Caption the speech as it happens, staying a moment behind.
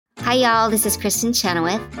Hi, y'all. This is Kristen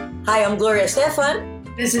Chenoweth. Hi, I'm Gloria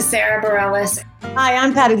Estefan. This is Sarah Bareilles. Hi,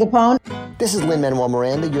 I'm Patti LuPone. This is Lin-Manuel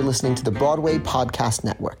Miranda. You're listening to the Broadway Podcast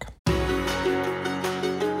Network.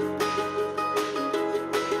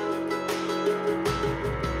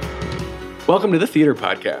 Welcome to the Theater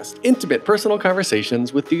Podcast, intimate personal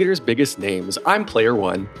conversations with theater's biggest names. I'm Player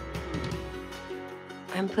One.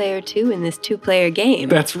 I'm Player Two in this two-player game.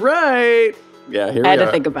 That's right. Yeah, here we are. I had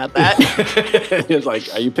to think about that. It's like,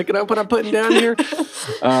 are you picking up what I'm putting down here?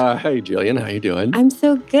 Hey, Jillian, how you doing? I'm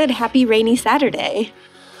so good. Happy rainy Saturday.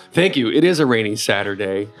 Thank you. It is a rainy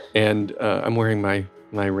Saturday, and I'm wearing my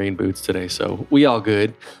rain boots today, so we all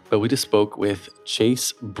good. But we just spoke with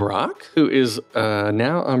Chase Brock, who is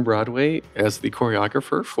now on Broadway as the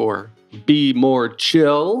choreographer for Be More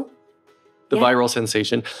Chill, the viral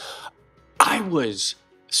sensation. I was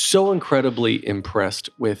so incredibly impressed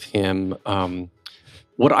with him. I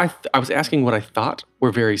was asking what I thought were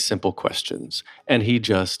very simple questions, and he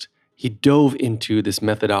dove into this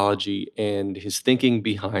methodology and his thinking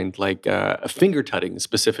behind finger tutting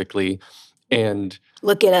specifically. And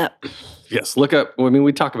look it up. Yes, look up. I mean,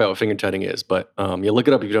 we talk about what finger tutting is, but you look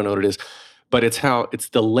it up if you don't know what it is. But it's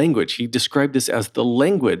the language. He described this as the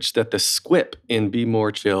language that the squip in Be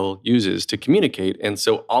More Chill uses to communicate. And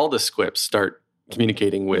so all the squips start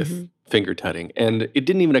communicating with finger tutting. And it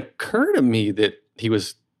didn't even occur to me that he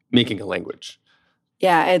was making a language.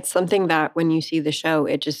 Yeah, it's something that when you see the show,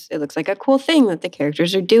 it looks like a cool thing that the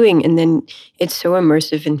characters are doing. And then it's so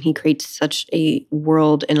immersive, and he creates such a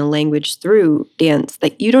world and a language through dance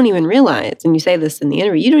that you don't even realize. And you say this in the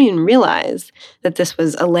interview, you don't even realize that this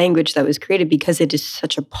was a language that was created because it is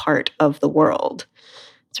such a part of the world.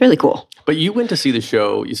 It's really cool. But you went to see the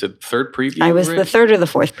show, you said third preview? I was the third or the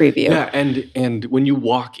fourth preview. Yeah, and when you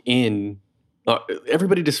walk in,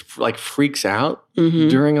 everybody just freaks out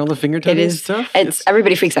during all the finger tutting stuff.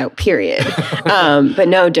 Everybody freaks out, period. But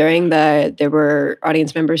no, there were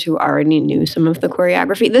audience members who already knew some of the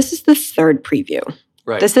choreography. This is the third preview.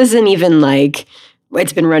 Right. This isn't even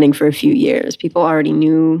it's been running for a few years. People already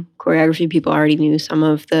knew choreography. People already knew some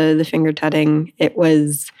of the finger tutting. It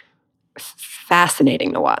was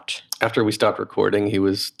fascinating to watch. After we stopped recording, he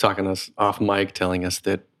was talking to us off mic, telling us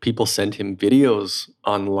that people send him videos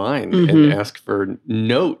online and ask for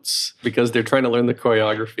notes because they're trying to learn the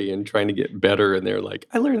choreography and trying to get better. And they're like,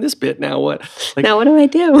 I learned this bit, now what? Now what do I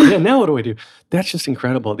do? Yeah, now what do I do? That's just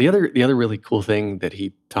incredible. The other really cool thing that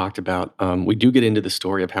he talked about, we do get into the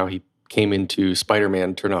story of how he came into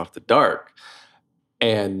Spider-Man Turn Off the Dark.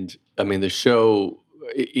 And I mean, the show,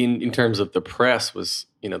 in terms of the press, was,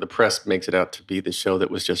 the press makes it out to be the show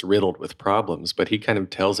that was just riddled with problems, but he kind of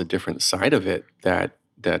tells a different side of it that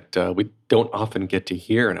we don't often get to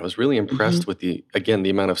hear. And I was really impressed with the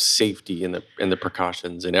amount of safety and the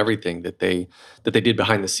precautions and everything that they did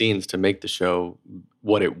behind the scenes to make the show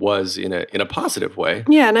what it was in a positive way.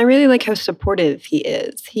 Yeah, and I really like how supportive he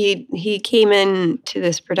is. He came in to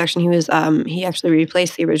this production. He actually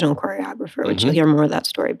replaced the original choreographer, which you'll hear more of that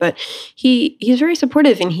story. But he's very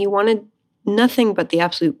supportive, and he wanted nothing but the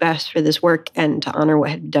absolute best for this work and to honor what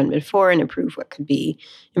had been done before and improve what could be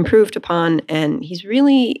improved upon. And he's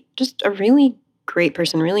really just a really great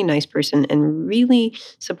person, really nice person, and really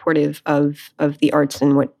supportive of the arts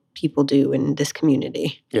and what people do in this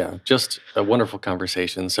community. Yeah, just a wonderful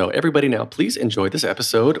conversation. So everybody now, please enjoy this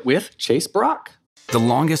episode with Chase Brock. The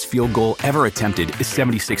longest field goal ever attempted is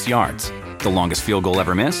 76 yards. The longest field goal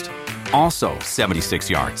ever missed? Also 76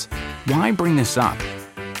 yards. Why bring this up?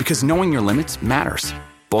 Because knowing your limits matters,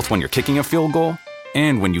 both when you're kicking a field goal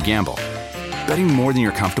and when you gamble. Betting more than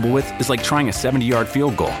you're comfortable with is like trying a 70-yard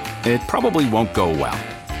field goal. It probably won't go well.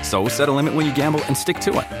 So set a limit when you gamble and stick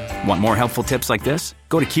to it. Want more helpful tips like this?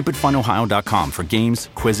 Go to keepitfunohio.com for games,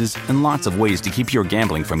 quizzes, and lots of ways to keep your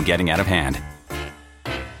gambling from getting out of hand.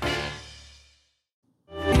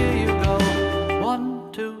 Here you go.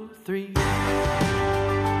 1, 2, 3.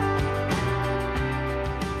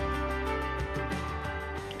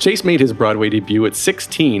 Chase made his Broadway debut at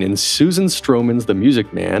 16 in Susan Stroman's The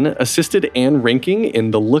Music Man, assisted Anne Reinking in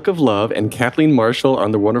The Look of Love and Kathleen Marshall on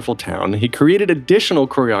The Wonderful Town. He created additional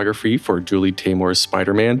choreography for Julie Taymor's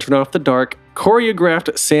Spider-Man Turn Off the Dark,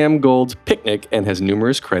 choreographed Sam Gold's Picnic, and has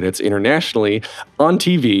numerous credits internationally on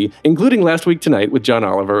TV, including Last Week Tonight with John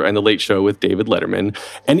Oliver and The Late Show with David Letterman,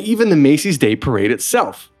 and even the Macy's Day Parade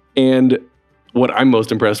itself. And what I'm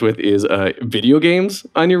most impressed with is video games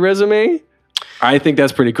on your resume. I think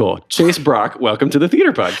that's pretty cool. Chase Brock, welcome to the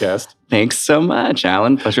Theater Podcast. Thanks so much,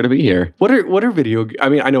 Alan. Pleasure to be here. What are video? I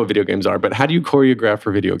mean, I know what video games are, but how do you choreograph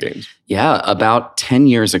for video games? Yeah, about 10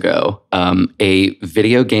 years ago, a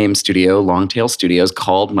video game studio, Longtail Studios,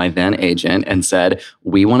 called my then agent and said,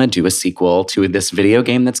 we want to do a sequel to this video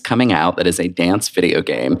game that's coming out that is a dance video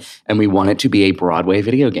game, and we want it to be a Broadway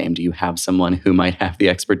video game. Do you have someone who might have the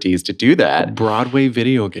expertise to do that? A Broadway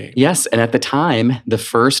video game. Yes, and at the time, the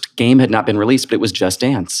first game had not been released, but it was Just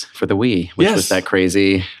Dance for the Wii, which was that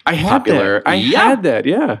crazy popular. I had that,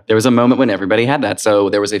 yeah. There was a moment when everybody had that. So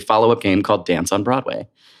there was a follow-up game called Dance on Broadway.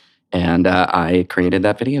 And I created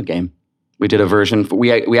that video game. We did a version.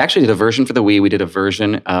 We actually did a version for the Wii. We did a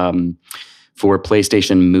version for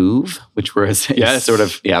PlayStation Move, which was sort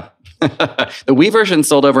of, the Wii version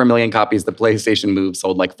sold over 1 million copies. The PlayStation Move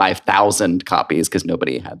sold like 5,000 copies because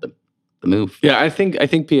nobody had the Move. Yeah, I think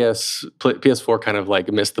PS4 kind of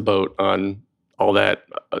like missed the boat on all that.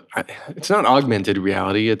 It's not augmented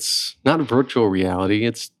reality. It's not virtual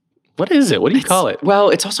reality. What is it? What do you call it? Well,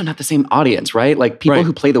 it's also not the same audience, right? Like people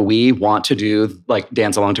who play the Wii want to do like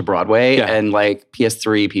Dance Along to Broadway, and like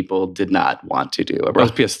PS3 people did not want to do a Broadway.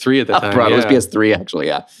 It was PS3 at the time. It was PS3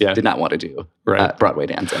 actually, did not want to do Broadway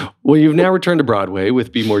dancing. Well, you've now returned to Broadway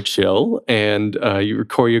with Be More Chill, and you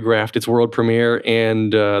choreographed its world premiere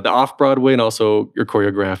and the off-Broadway, and also you're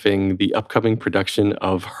choreographing the upcoming production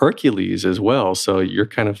of Hercules as well. So you're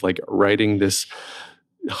kind of like riding this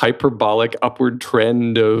hyperbolic upward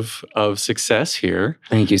trend of success here.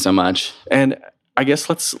 Thank you so much. And I guess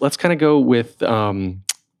let's kind of go with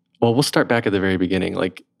we'll start back at the very beginning.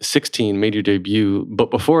 Like 16 made your debut,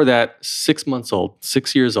 but before that, 6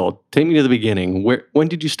 years old. Take me to the beginning. When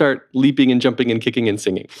did you start leaping and jumping and kicking and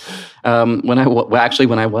singing? When I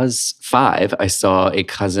was 5, I saw a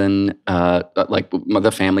cousin.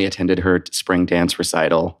 The family attended her spring dance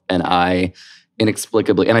recital, and I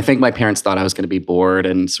inexplicably, and I think my parents thought I was going to be bored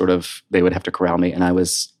and sort of they would have to corral me, and I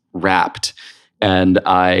was rapt. And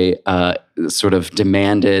I sort of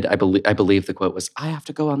demanded, I believe the quote was, I have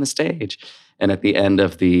to go on the stage. And at the end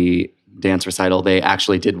of the dance recital, they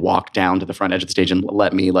actually did walk down to the front edge of the stage and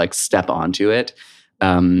let me like step onto it.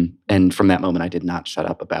 And from that moment, I did not shut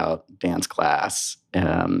up about dance class.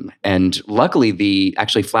 And luckily, the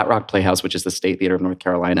Flat Rock Playhouse, which is the State Theater of North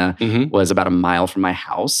Carolina, was about a mile from my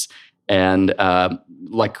house. And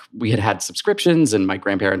we had subscriptions, and my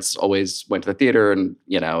grandparents always went to the theater, and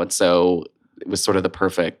and so it was sort of the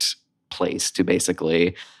perfect place to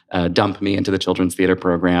basically dump me into the children's theater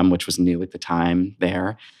program, which was new at the time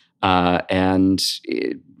there. And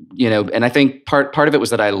I think part of it was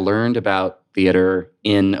that I learned about theater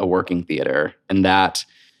in a working theater, and that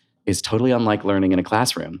is totally unlike learning in a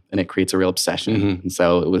classroom, and it creates a real obsession. And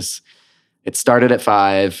so it started at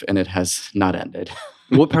 5, and it has not ended.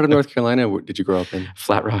 What part of North Carolina did you grow up in?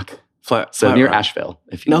 Flat Rock. Flat near Rock. Asheville.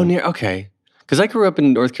 If you know. Okay. Because I grew up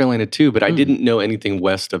in North Carolina too, but I didn't know anything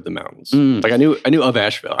west of the mountains. Like I knew of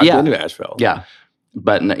Asheville. I've been to Asheville. Yeah.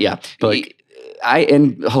 But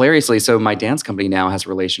hilariously, so my dance company now has a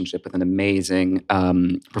relationship with an amazing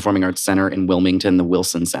performing arts center in Wilmington, the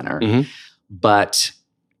Wilson Center. But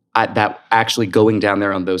that actually going down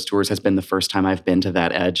there on those tours has been the first time I've been to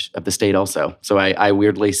that edge of the state also. So I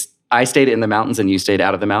weirdly, I stayed in the mountains and you stayed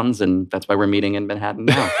out of the mountains, and that's why we're meeting in Manhattan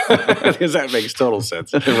now. Because that makes total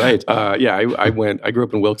sense. Right. I grew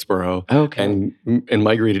up in Wilkesboro. Okay. And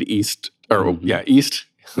migrated east, east.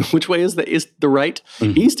 Which way is the right?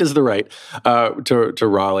 East is the right, to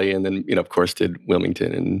Raleigh, and then, of course, did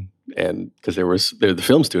Wilmington and because there the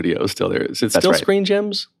film studio still there. Is it still Screen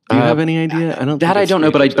Gems? Do you have any idea? I don't know,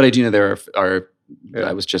 but I do know there are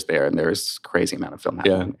I was just there, and there's a crazy amount of film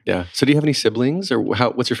happening. Yeah. So do you have any siblings, or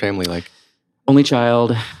what's your family like? Only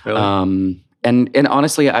child. Really? And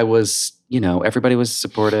honestly, I was, everybody was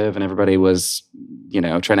supportive, and everybody was,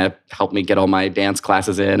 trying to help me get all my dance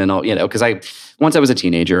classes in and all, because once I was a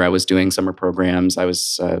teenager, I was doing summer programs. I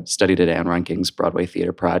was studied at Anne Reinking's Broadway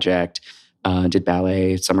Theater Project. Did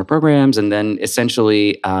ballet summer programs, and then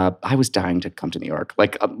essentially I was dying to come to New York.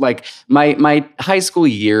 Like my high school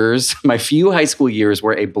years, my few high school years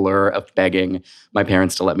were a blur of begging my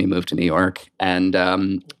parents to let me move to New York, and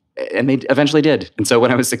they eventually did. And so when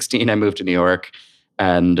I was 16, I moved to New York,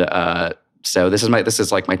 and so this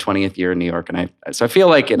is like my 20th year in New York, and I feel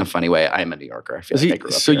like in a funny way I'm a New Yorker. I feel like I grew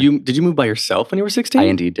up so here. Did you move by yourself when you were 16? I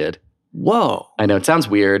indeed did. Whoa! I know it sounds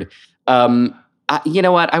weird. You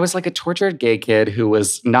know what? I was like a tortured gay kid who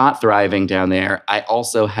was not thriving down there. I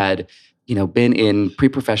also had, been in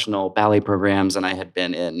pre-professional ballet programs, and I had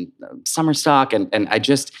been in summer stock, and I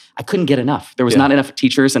couldn't get enough. There was not enough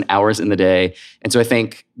teachers and hours in the day. And so I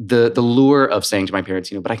think the lure of saying to my parents,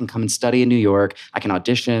 but I can come and study in New York, I can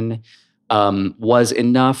audition, was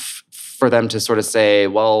enough for them to sort of say,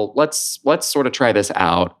 well, let's sort of try this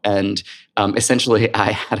out. And essentially,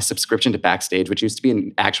 I had a subscription to Backstage, which used to be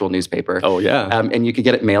an actual newspaper. Oh, yeah. And you could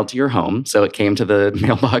get it mailed to your home. So it came to the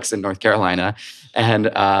mailbox in North Carolina. And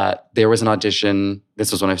there was an audition.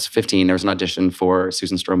 This was when I was 15. There was an audition for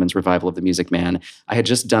Susan Stroman's revival of The Music Man. I had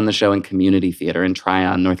just done the show in community theater in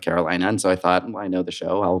Tryon, North Carolina. And so I thought, well, I know the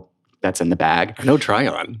show. That's in the bag. I know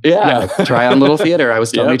Tryon. Yeah. Tryon Little Theater. I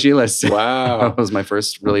was Tony Gilis. Wow. That was my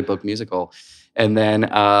first really booked musical. And then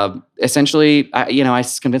essentially, I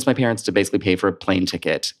convinced my parents to basically pay for a plane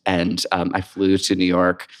ticket. And I flew to New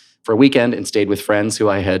York for a weekend and stayed with friends who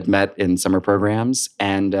I had met in summer programs,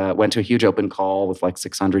 and went to a huge open call with like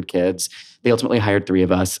 600 kids. They ultimately hired 3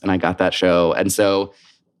 of us, and I got that show. And so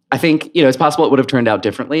I think, it's possible it would have turned out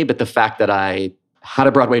differently, but the fact that I had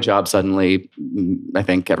a Broadway job suddenly, I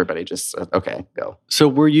think everybody just said, okay, go.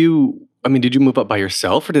 So did you move up by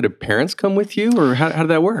yourself, or did parents come with you, or how did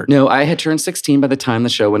that work? No, I had turned 16 by the time the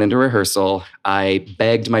show went into rehearsal. I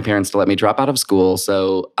begged my parents to let me drop out of school.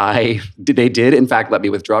 So they did, in fact, let me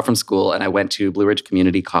withdraw from school. And I went to Blue Ridge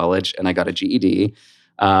Community College and I got a GED.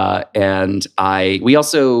 We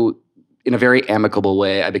also, in a very amicable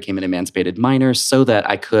way, I became an emancipated minor so that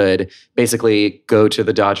I could basically go to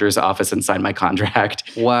the Dodgers office and sign my contract.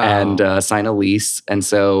 Wow. And sign a lease. And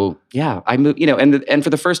so, I moved, and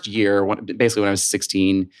for the first year, basically when I was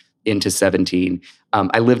 16 into 17,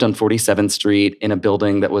 I lived on 47th Street in a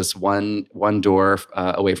building that was one door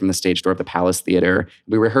away from the stage door of the Palace Theater.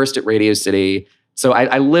 We rehearsed at Radio City. So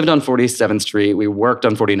I lived on 47th Street. We worked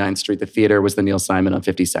on 49th Street. The theater was the Neil Simon on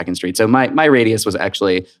 52nd Street. So my radius was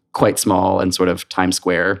actually quite small and sort of Times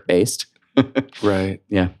Square based. Right.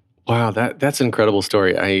 Yeah. Wow, that's an incredible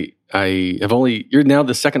story. You're now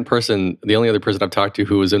the only other person I've talked to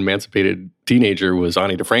who was an emancipated teenager was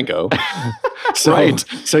Ani DeFranco.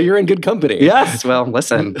 So you're in good company. Yes. Well,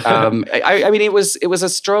 listen, it was a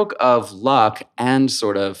stroke of luck and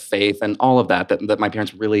sort of faith and all of that my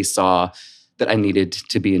parents really saw that I needed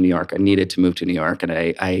to be in New York. I needed to move to New York. And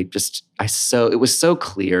it was so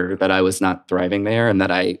clear that I was not thriving there and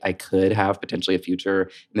that I could have potentially a future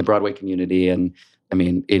in the Broadway community. And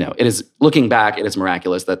it is, looking back, it is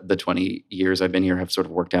miraculous that the 20 years I've been here have sort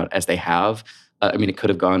of worked out as they have. It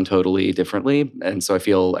could have gone totally differently. And so I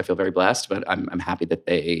feel very blessed, but I'm happy that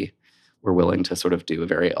they were willing to sort of do a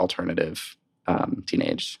very alternative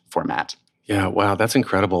teenage format. Yeah. Wow. That's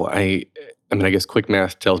incredible. I guess quick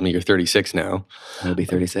math tells me you're 36 now. I'll be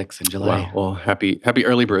 36 in July. Wow. Well, happy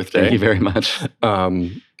early birthday. Thank you very much.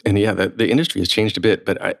 And yeah, the industry has changed a bit,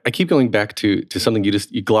 but I keep going back to something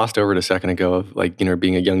you glossed over it a second ago of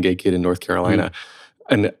being a young gay kid in North Carolina.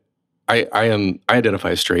 Mm-hmm. And I identify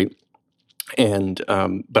as straight, and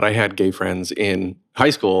but I had gay friends in high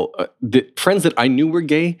school, friends that I knew were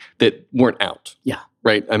gay that weren't out. Yeah.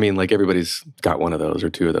 Right? Everybody's got one of those or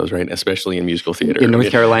two of those, right? Especially in musical theater. In North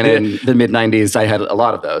Carolina in the mid-90s, I had a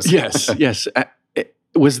lot of those. Yes, yes.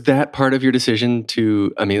 Was that part of your decision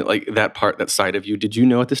that side of you, did you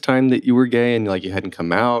know at this time that you were gay and you hadn't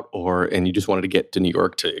come out, and you just wanted to get to New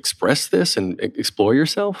York to express this and explore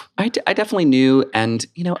yourself? I definitely knew. And,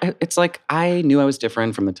 it's like I knew I was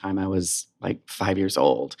different from the time I was 5 years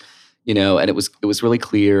old. And it was really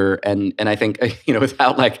clear. And I think,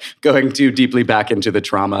 without going too deeply back into the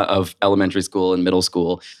trauma of elementary school and middle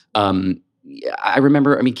school, I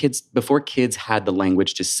remember, before kids had the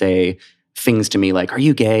language to say things to me like, are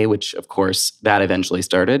you gay? Which of course that eventually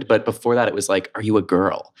started. But before that, it was like, are you a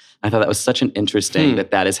girl? I thought that was such an interesting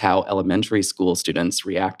that is how elementary school students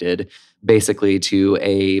reacted basically to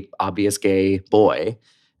a obvious gay boy.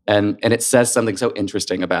 And it says something so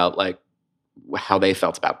interesting about how they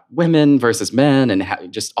felt about women versus men and how,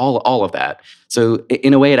 just all of that. So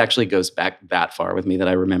in a way, it actually goes back that far with me that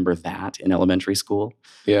I remember that in elementary school.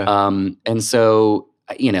 Yeah. And so,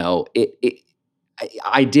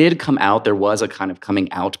 I did come out. There was a kind of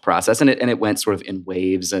coming out process, and it went sort of in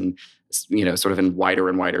waves and, sort of in wider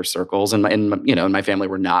and wider circles. And my family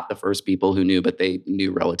were not the first people who knew, but they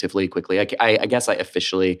knew relatively quickly. I guess I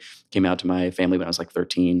officially came out to my family when I was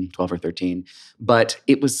 12 or 13. But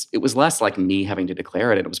it was less like me having to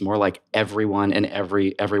declare it. It was more like everyone and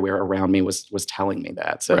everywhere around me was telling me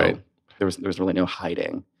that. So right. there was really no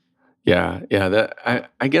hiding. Yeah. That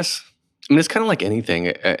I guess. It's kind of like anything,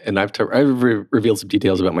 and I've revealed some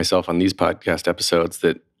details about myself on these podcast episodes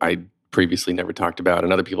that I previously never talked about,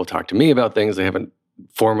 and other people talk to me about things they haven't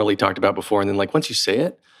formally talked about before, and then once you say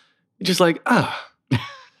it, You're just like,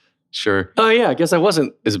 Sure. oh yeah, I guess I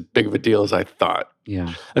wasn't as big of a deal as I thought.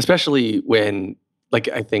 Yeah. Especially when, like,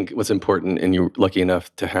 I think what's important, and you're lucky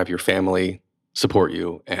enough to have your family support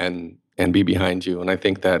you and be behind you. And I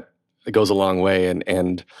think that it goes a long way.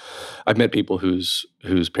 And I've met people whose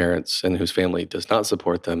parents and whose family does not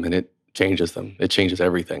support them, and it changes them. It changes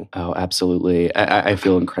everything. Oh, absolutely. I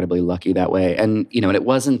feel incredibly lucky that way. And, you know, and it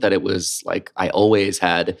wasn't that it was like I always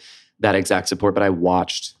had that exact support, but I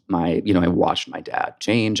watched my dad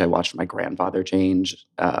change. I watched my grandfather change.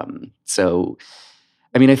 So,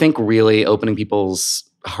 I mean, I think really opening people's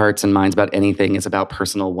hearts and minds about anything is about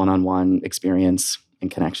personal one-on-one experience and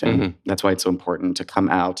connection. Mhm. That's why it's so important to come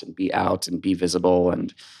out and be visible.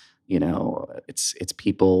 And, you know, it's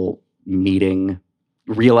people meeting,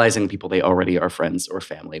 realizing people they already are friends or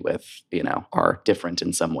family with, you know, are different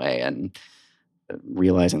in some way, and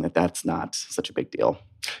realizing that that's not such a big deal.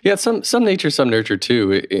 Yeah, some nature, some nurture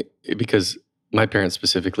too. Because my parents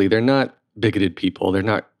specifically, they're not bigoted people. They're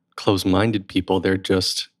not closed-minded people. They're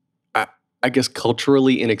just, I guess,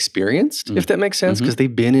 culturally inexperienced, if that makes sense, because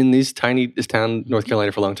they've been in this town, North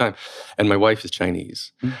Carolina, for a long time. And my wife is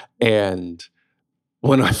Chinese. And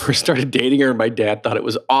when I first started dating her, my dad thought it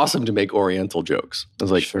was awesome to make Oriental jokes. I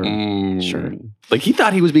was like, Sure. Like, he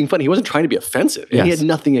thought he was being funny. He wasn't trying to be offensive. And he Yes. had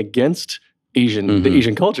nothing against the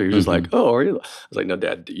Asian culture. He was just like, oh, Oriental. I was like, no,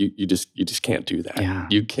 Dad, you just can't do that. Yeah.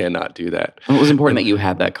 You cannot do that. Well, it was important that you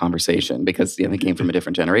had that conversation because, you know, they came from a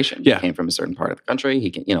different generation. Yeah. He came from a certain part of the country.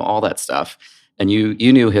 He, you know, all that stuff. And you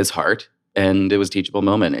knew his heart, and it was a teachable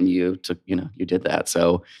moment, and you took, you know, you did that.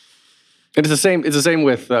 So, and it's the same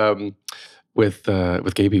with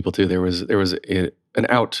gay people too. There was an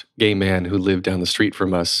out gay man who lived down the street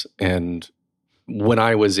from us, and when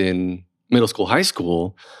I was in middle school, high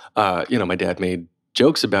school, you know, my dad made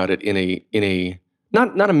jokes about it in a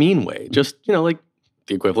not a mean way, just, you know, like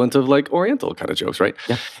the equivalent of like Oriental kind of jokes, right?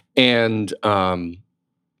 Yeah. And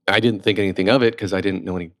I didn't think anything of it because I didn't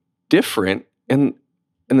know any different. And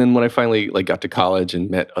then when I finally like got to college and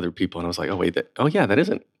met other people, and I was like, that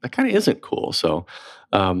kind of isn't cool. So,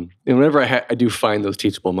 and whenever I do find those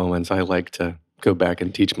teachable moments, I like to go back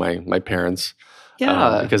and teach my parents.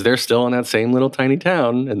 Yeah. Because they're still in that same little tiny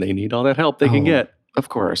town, and they need all that help they can get. Of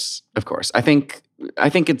course. I think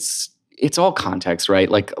it's all context, right?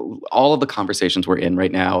 Like all of the conversations we're in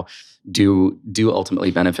right now do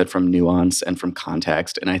ultimately benefit from nuance and from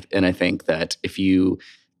context. And I think that if you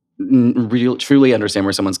truly understand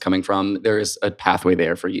where someone's coming from, there is a pathway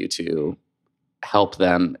there for you to help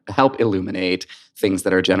illuminate things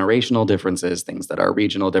that are generational differences, things that are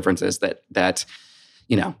regional differences, that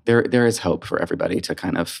you know, there is hope for everybody to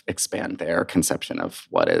kind of expand their conception of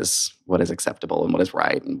what is acceptable and what is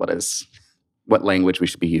right, and what language we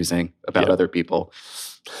should be using about other people.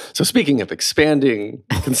 So speaking of expanding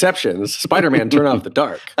conceptions, Spider-Man Turn Off the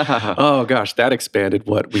Dark. Oh gosh, that expanded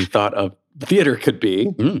what we thought of theater could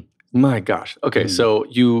be. My gosh. Okay, so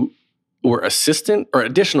you were assistant or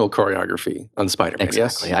additional choreography on Spider-Man,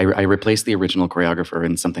 Exactly. yes? I replaced the original choreographer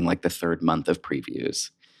in something like the third month of previews.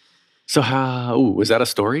 So is that a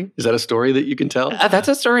story? Is that a story that you can tell? That's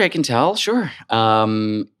a story I can tell, sure.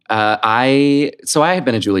 I had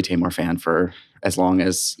been a Julie Taymor fan for as long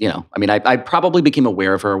as, you know, I mean, I probably became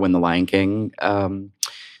aware of her when The Lion King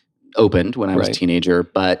opened when I was a teenager,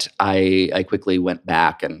 but I quickly went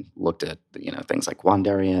back and looked at, you know, things like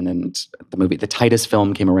Wandarian, and the Titus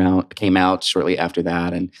film came out shortly after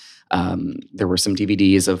that, and there were some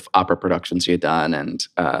DVDs of opera productions she had done, and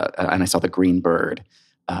I saw The Green Bird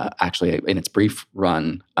actually in its brief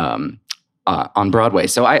run on Broadway.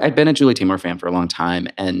 So I'd been a Julie Taymor fan for a long time,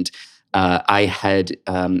 and I had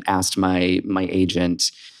asked my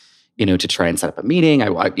agent, you know, to try and set up a meeting.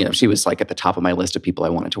 You know, she was like at the top of my list of people I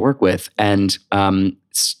wanted to work with, and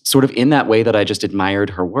sort of in that way that I just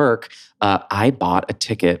admired her work, I bought a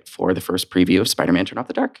ticket for the first preview of Spider-Man Turn Off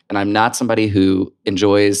the Dark. And I'm not somebody who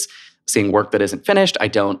enjoys seeing work that isn't finished. I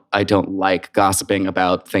don't like gossiping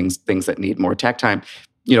about things that need more tech time.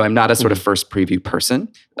 You know, I'm not a sort of first preview person,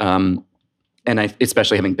 and I,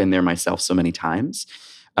 especially having been there myself so many times.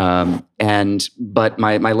 But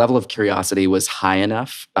my level of curiosity was high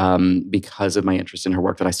enough because of my interest in her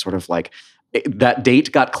work that I sort of like that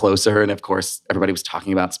date got closer, and of course everybody was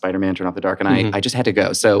talking about Spider-Man Turn Off the Dark, and I just had to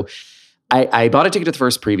go. So I bought a ticket to the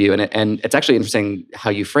first preview, and it's actually interesting how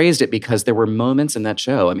you phrased it, because there were moments in that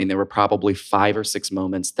show. I mean, there were probably 5 or 6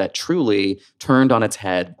 moments that truly turned on its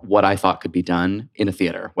head what I thought could be done in a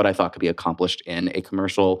theater, what I thought could be accomplished in a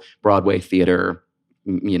commercial Broadway theater,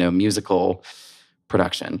 you know, musical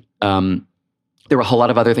production. There were a whole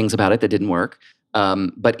lot of other things about it that didn't work.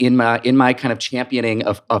 But in my kind of championing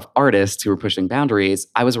of artists who were pushing boundaries,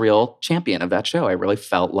 I was a real champion of that show. I really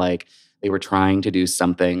felt like they were trying to do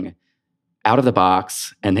something out of the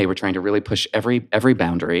box, and they were trying to really push every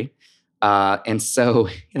boundary. And so,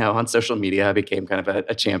 on social media, I became kind of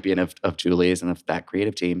a champion of Julie's and of that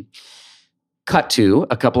creative team. Cut to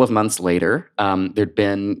a couple of months later, there'd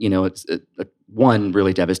been, one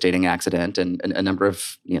really devastating accident and a number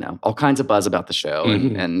of, all kinds of buzz about the show.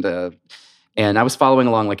 Mm-hmm. And I was following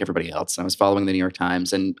along like everybody else. I was following the New York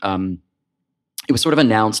Times, and it was sort of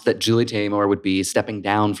announced that Julie Taymor would be stepping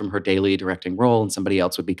down from her daily directing role and somebody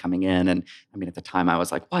else would be coming in. And I mean, at the time I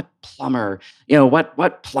was like, what plumber,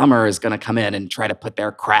 what plumber is going to come in and try to put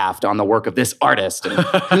their craft on the work of this artist? And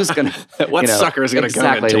who's going to, what sucker is going to come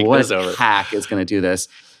and take this over? What hack is going to do this?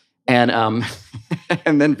 And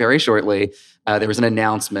and then very shortly, there was an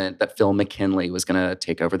announcement that Phil McKinley was going to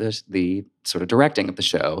take over the sort of directing of the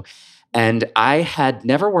show. And I had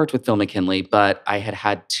never worked with Phil McKinley, but I had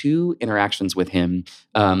had 2 interactions with him.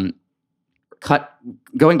 Going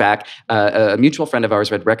back, a mutual friend of ours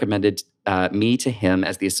had recommended me to him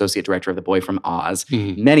as the associate director of The Boy from Oz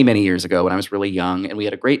many, many years ago when I was really young. And we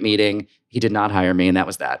had a great meeting. He did not hire me, and that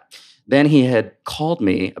was that. Then he had called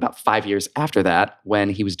me about 5 years after that when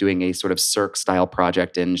he was doing a sort of Cirque-style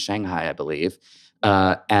project in Shanghai, I believe.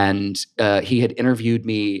 And he had interviewed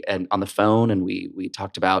me on the phone, and we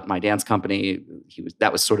talked about my dance company.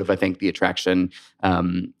 That was sort of, I think, the attraction.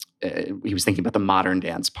 He was thinking about the modern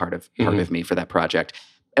dance part of me for that project.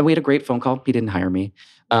 And we had a great phone call. He didn't hire me.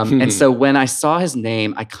 And so when I saw his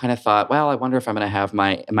name, I kind of thought, well, I wonder if I'm going to have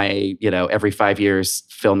my every 5 years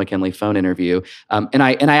Phil McKinley phone interview. And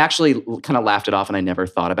I actually kind of laughed it off, and I never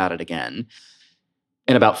thought about it again.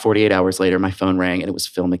 And about 48 hours later, my phone rang, and it was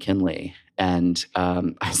Phil McKinley. And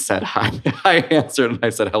I said, hi. I answered, and I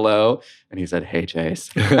said, hello. And he said, hey, Chase.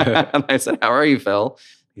 And I said, how are you, Phil?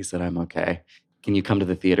 He said, I'm okay. Can you come to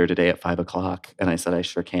the theater today at 5:00? And I said, I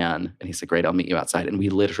sure can. And he said, great, I'll meet you outside. And we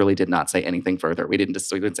literally did not say anything further. We didn't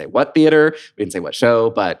say what theater, we didn't say what show,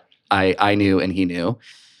 but I knew and he knew.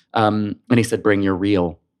 And he said, bring your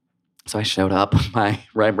reel. So I showed up with my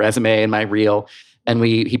resume and my reel. And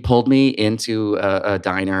he pulled me into a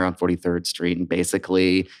diner on 43rd Street, and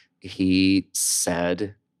basically he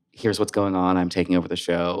said, here's what's going on. I'm taking over the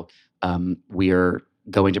show. We're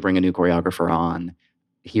going to bring a new choreographer on.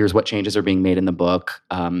 Here's what changes are being made in the book.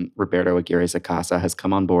 Roberto Aguirre-Sacasa has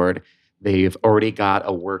come on board. They've already got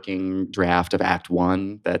a working draft of Act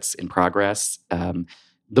 1 that's in progress.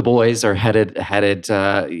 The boys are headed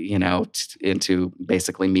into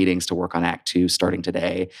basically meetings to work on Act 2 starting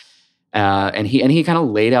today. And he kind of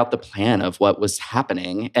laid out the plan of what was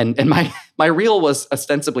happening. And my reel was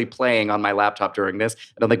ostensibly playing on my laptop during this.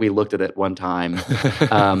 I don't think we looked at it one time.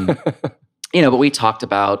 But we talked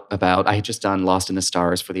about I had just done Lost in the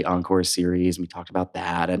Stars for the Encore series, and we talked about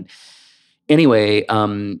that. And anyway,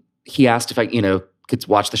 he asked if I, could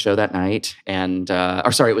watch the show that night. And,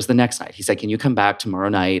 it was the next night. He said, can you come back tomorrow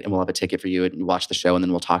night and we'll have a ticket for you and watch the show, and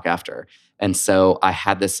then we'll talk after. And so I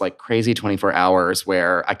had this like crazy 24 hours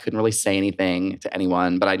where I couldn't really say anything to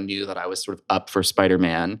anyone, but I knew that I was sort of up for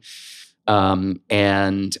Spider-Man.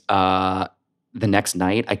 And the next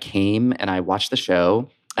night I came and I watched the show,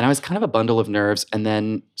 and I was kind of a bundle of nerves. And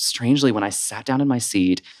then strangely, when I sat down in my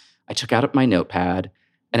seat, I took out my notepad,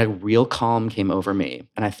 and a real calm came over me.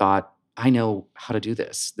 And I thought, I know how to do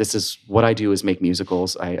this. This is what I do, is make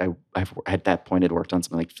musicals. I've at that point had worked on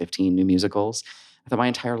something like 15 new musicals. I thought my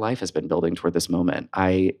entire life has been building toward this moment.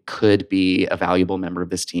 I could be a valuable member of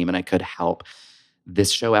this team, and I could help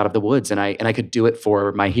this show out of the woods. And I could do it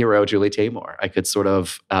for my hero, Julie Taymor. I could sort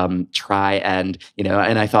of try and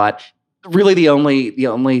I thought, really the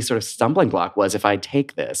only sort of stumbling block was, if I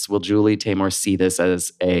take this, will Julie Taymor see this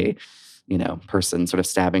as a person sort of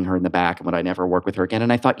stabbing her in the back, and would I never work with her again?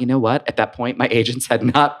 And I thought, you know what? At that point, my agents had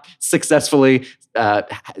not successfully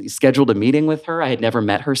scheduled a meeting with her. I had never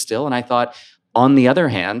met her still. And I thought, on the other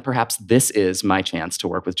hand, perhaps this is my chance to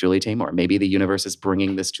work with Julie Taymor. Maybe the universe is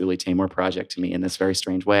bringing this Julie Taymor project to me in this very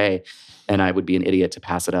strange way, and I would be an idiot to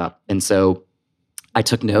pass it up. And so I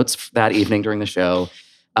took notes that evening during the show.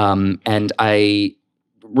 And I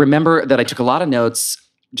remember that I took a lot of notes,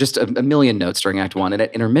 just a million notes during Act 1. And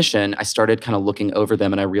at intermission, I started kind of looking over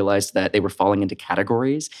them, and I realized that they were falling into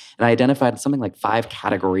categories. And I identified something like 5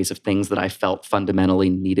 categories of things that I felt fundamentally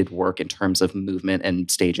needed work in terms of movement and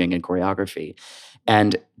staging and choreography.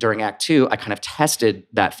 And during Act 2, I kind of tested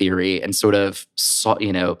that theory and sort of saw,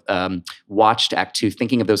 watched Act 2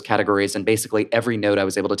 thinking of those categories. And basically every note I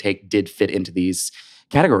was able to take did fit into these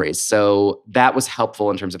categories. So that was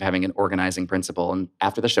helpful in terms of having an organizing principle. And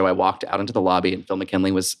after the show, I walked out into the lobby and Phil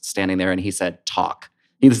McKinley was standing there and he said, talk.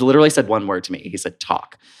 He just literally said one word to me. He said,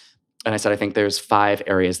 talk. And I said, I think there's 5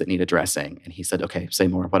 areas that need addressing. And he said, okay, say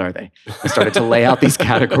more. What are they? I started to lay out these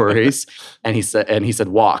categories and he said,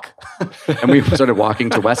 walk. And we started walking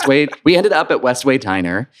to Westway. We ended up at Westway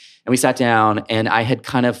Diner and we sat down and I had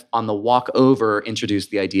kind of on the walk over introduced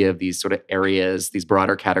the idea of these sort of areas, these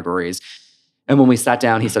broader categories. And when we sat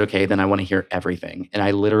down, he said, okay, then I want to hear everything. And I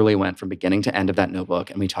literally went from beginning to end of that notebook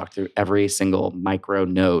and we talked through every single micro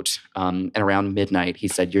note. And around midnight, he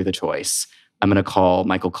said, you're the choice. I'm going to call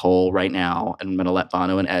Michael Cole right now and I'm going to let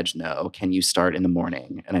Bono and Edge know, can you start in the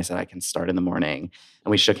morning? And I said, I can start in the morning.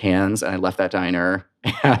 And we shook hands and I left that diner.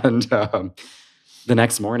 And the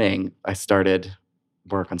next morning, I started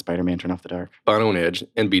work on Spider-Man Turn Off the Dark. Bono and Edge,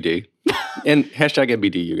 NBD. And hashtag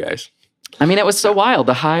NBD, you guys. I mean, it was so wild.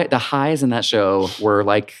 The highs in that show were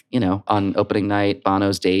like, on opening night,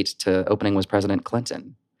 Bono's date to opening was President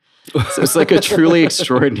Clinton. So it's like a truly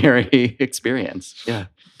extraordinary experience. Yeah.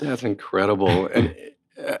 That's incredible. And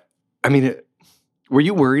I mean, were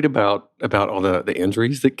you worried about all the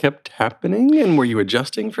injuries that kept happening? And were you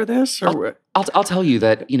adjusting for this? Or I'll tell you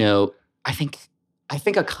that, I think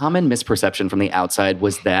a common misperception from the outside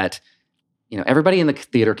was that, everybody in the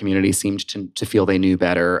theater community seemed to feel they knew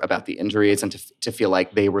better about the injuries and to feel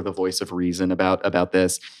like they were the voice of reason about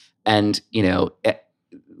this. And,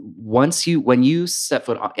 when you set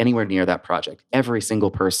foot anywhere near that project, every single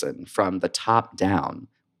person from the top down,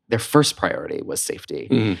 their first priority was safety.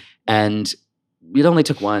 Mm-hmm. And it only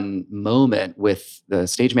took one moment with the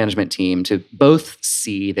stage management team to both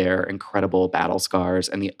see their incredible battle scars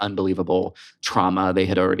and the unbelievable trauma they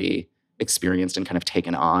had already experienced and kind of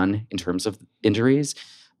taken on in terms of injuries,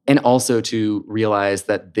 and also to realize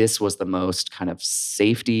that this was the most kind of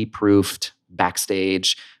safety-proofed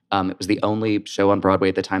backstage. It was the only show on Broadway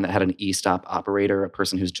at the time that had an e-stop operator, a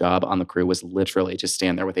person whose job on the crew was literally just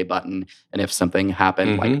stand there with a button, and if something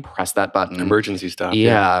happened, like press that button. Emergency stop.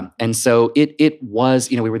 Yeah. And so it was,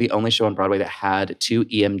 we were the only show on Broadway that had 2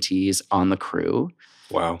 EMTs on the crew.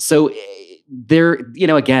 Wow. So there,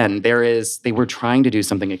 again, they were trying to do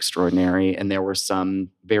something extraordinary, and there were some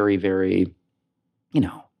very, very,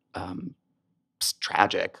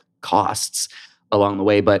 tragic costs along the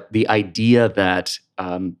way. But the idea that,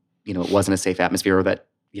 it wasn't a safe atmosphere, or that,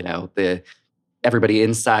 everybody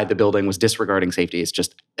inside the building was disregarding safety,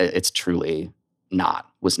 it's truly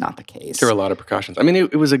was not the case. There were a lot of precautions. I mean,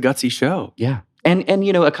 it was a gutsy show. Yeah. And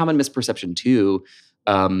a common misperception too,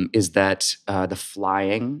 is that the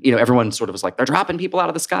flying, everyone sort of was like, they're dropping people out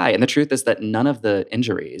of the sky. And the truth is that none of the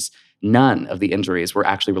injuries were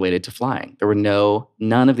actually related to flying.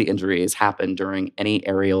 None of the injuries happened during any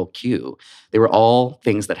aerial cue. They were all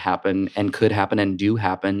things that happen and could happen and do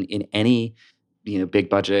happen in any, big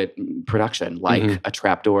budget production, like a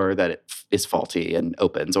trapdoor that is faulty and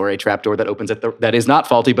opens, or a trapdoor that opens that is not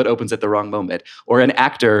faulty but opens at the wrong moment, or an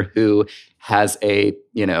actor who has a,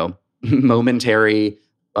 momentary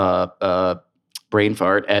brain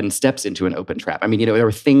fart and steps into an open trap. I mean, there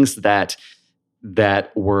were things that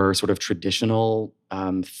were sort of traditional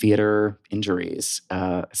theater injuries.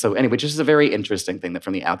 So anyway, just a very interesting thing that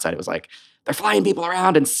from the outside, it was like, they're flying people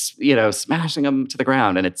around and, smashing them to the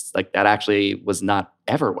ground. And it's like, that actually was not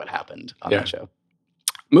ever what happened on that show.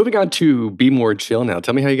 Moving on to Be More Chill now.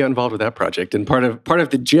 Tell me how you got involved with that project and part of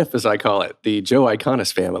the GIF, as I call it, the Joe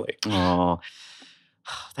Iconis family. Oh,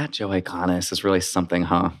 that Joe Iconis is really something,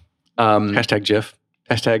 huh? Hashtag GIF.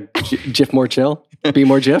 Hashtag GIF More Chill. Be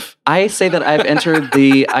More GIF. I say that I've entered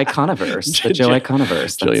the Iconiverse, the Joe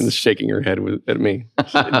Iconoverse. Jillian is shaking her head at me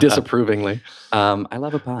disapprovingly. I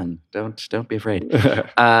love a pun. Don't be afraid.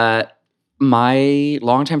 My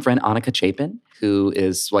longtime friend Annika Chapin, who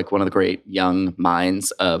is like one of the great young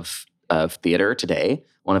minds of theater today,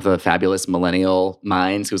 one of the fabulous millennial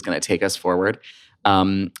minds who's going to take us forward.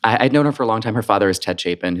 I'd known her for a long time. Her father is Ted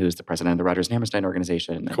Chapin, who's the president of the Rodgers and Hammerstein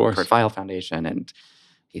organization and Kurt Weill Foundation, and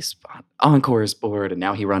he's on Encore's board, and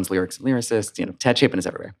now he runs Lyrics and Lyricists. Ted Chapin is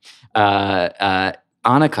everywhere.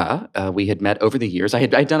 Annika, we had met over the years.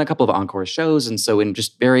 I'd done a couple of Encore shows, and so in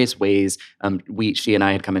just various ways, she and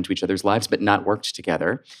I had come into each other's lives, but not worked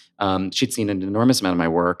together. She'd seen an enormous amount of my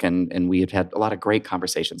work, and we had a lot of great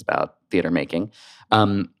conversations about theater making.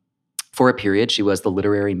 For a period, she was the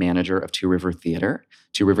literary manager of Two River Theater.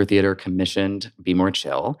 Two River Theater commissioned Be More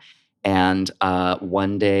Chill. And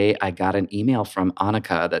one day I got an email from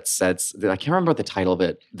Annika that said, I can't remember what the title of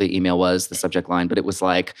it, the email was, the subject line, but it was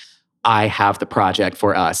like, I have the project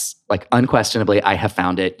for us. Like, unquestionably, I have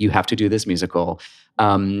found it. You have to do this musical.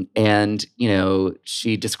 And,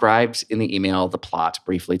 she described in the email the plot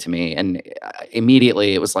briefly to me. And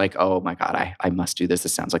immediately it was like, oh my God, I must do this.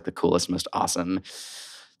 This sounds like the coolest, most awesome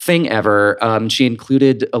thing ever. She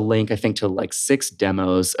included a link, I think, to like 6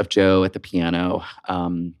 demos of Joe at the piano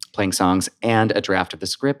playing songs and a draft of the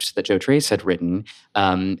script that Joe Tracz had written.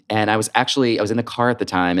 And I was in the car at the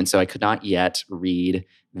time, and so I could not yet read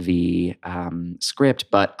the script,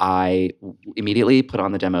 but I immediately put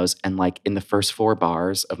on the demos, and like in the first 4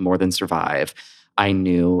 bars of More Than Survive, I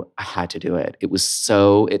knew I had to do it.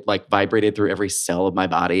 It like vibrated through every cell of my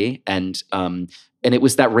body. And it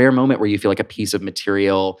was that rare moment where you feel like a piece of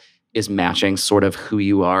material is matching sort of who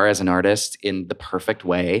you are as an artist in the perfect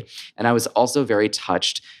way. And I was also very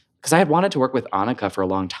touched because I had wanted to work with Annika for a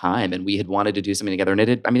long time, and we had wanted to do something together. And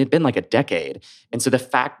it'd been like a decade. And so the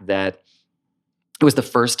fact that it was the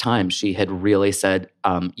first time she had really said,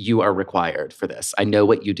 you are required for this. I know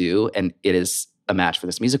what you do, and it is a match for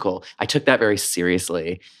this musical. I took that very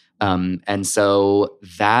seriously. And so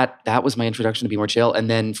that was my introduction to Be More Chill.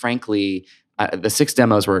 And then, frankly, the 6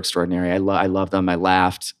 demos were extraordinary. I love them. I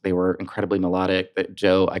laughed. They were incredibly melodic.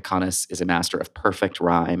 Joe Iconis is a master of perfect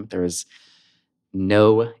rhyme. There is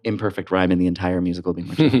no imperfect rhyme in the entire musical Be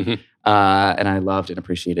More Chill. And I loved and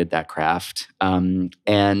appreciated that craft.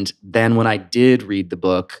 And then when I did read the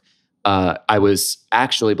book, I was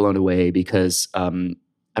actually blown away because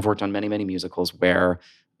I've worked on many, many musicals where,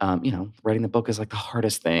 writing the book is like the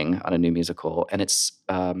hardest thing on a new musical. And it's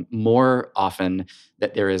more often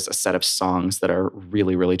that there is a set of songs that are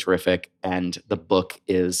really, really terrific. And the book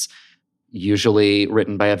is usually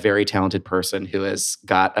written by a very talented person who has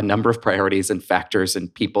got a number of priorities and factors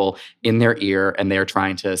and people in their ear, and they're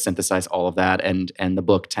trying to synthesize all of that. And the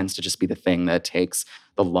book tends to just be the thing that takes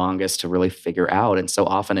the longest to really figure out. And so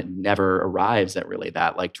often it never arrives at really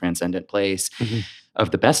that like transcendent place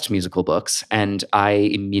of the best musical books. And I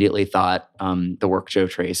immediately thought the work Joe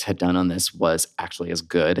Tracz had done on this was actually as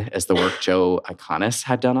good as the work Joe Iconis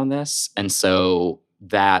had done on this. And so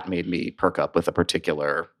that made me perk up with a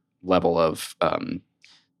particular level of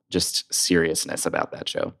just seriousness about that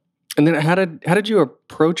show. And then how did you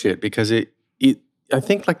approach it? Because it I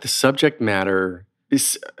think like the subject matter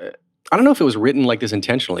is, I don't know if it was written like this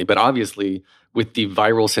intentionally, but obviously with the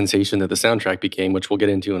viral sensation that the soundtrack became, which we'll get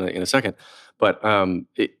into in a second, but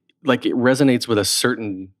it resonates with a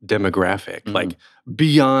certain demographic, like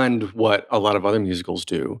beyond what a lot of other musicals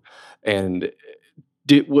do. And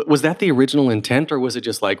was that the original intent, or was it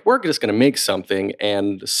just like, we're just going to make something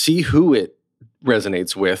and see who it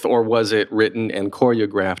resonates with? Or was it written and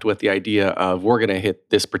choreographed with the idea of, we're going to hit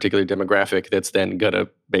this particular demographic that's then going to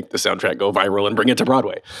make the soundtrack go viral and bring it to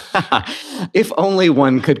Broadway? If only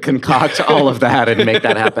one could concoct all of that and make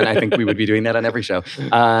that happen, I think we would be doing that on every show.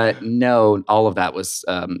 No, all of that was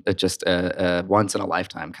just a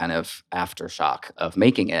once-in-a-lifetime kind of aftershock of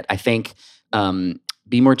making it. I think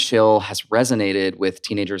Be More Chill has resonated with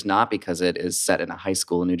teenagers not because it is set in a high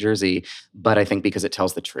school in New Jersey, but I think because it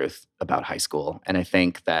tells the truth about high school. And I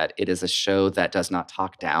think that it is a show that does not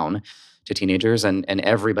talk down to teenagers, and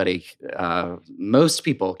everybody, most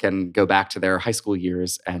people can go back to their high school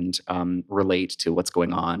years and relate to what's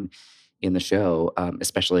going on in the show,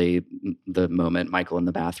 especially the moment Michael in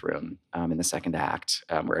the bathroom in the second act,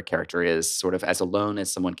 where a character is sort of as alone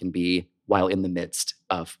as someone can be while in the midst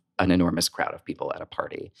of an enormous crowd of people at a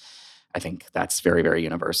party. I think that's very, very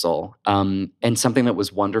universal. And something that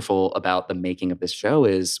was wonderful about the making of this show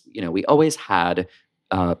is, we always had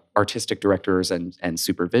artistic directors and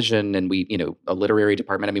supervision, and we, a literary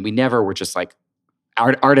department. I mean, we never were just like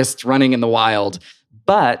artists running in the wild,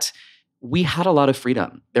 but we had a lot of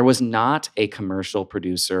freedom. There was not a commercial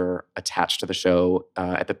producer attached to the show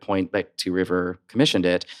at the point that Two River commissioned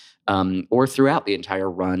it, or throughout the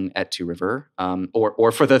entire run at Two River,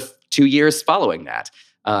 or for the 2 years following that.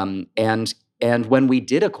 And when we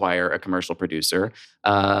did acquire a commercial producer,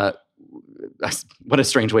 what a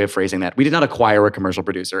strange way of phrasing that. We did not acquire a commercial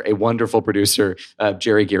producer. A wonderful producer,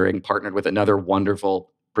 Jerry Gearing, partnered with another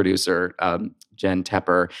wonderful producer, Jen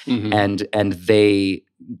Tepper, and they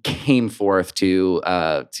came forth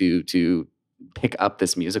to pick up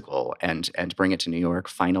this musical and bring it to New York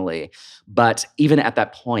finally. But even at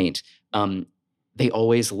that point, they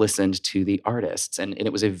always listened to the artists, and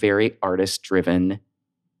it was a very artist-driven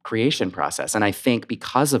creation process. And I think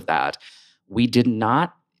because of that, we did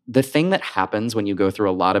not. The thing that happens when you go through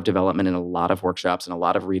a lot of development and a lot of workshops and a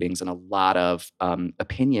lot of readings and a lot of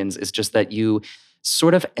opinions is just that you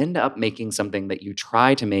sort of end up making something that you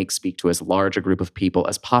try to make speak to as large a group of people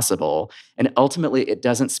as possible. And ultimately, it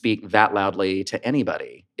doesn't speak that loudly to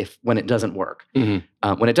anybody when it doesn't work. When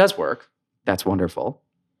it does work, that's wonderful.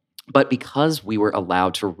 But because we were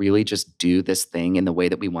allowed to really just do this thing in the way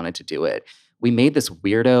that we wanted to do it, we made this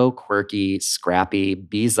weirdo, quirky, scrappy,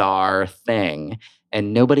 bizarre thing.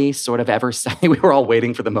 And nobody sort of ever said, we were all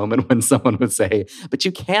waiting for the moment when someone would say, but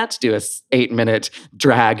you can't do a 8-minute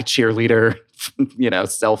drag cheerleader,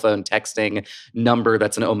 cell phone texting number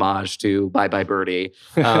that's an homage to Bye Bye Birdie.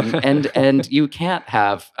 And you can't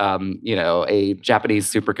have, a Japanese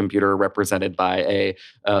supercomputer represented by a,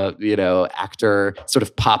 actor, sort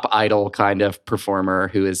of pop idol kind of performer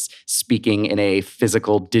who is speaking in a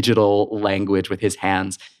physical digital language with his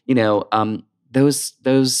hands.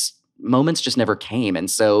 Those moments just never came. And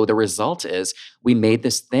so the result is we made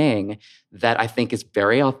this thing that I think is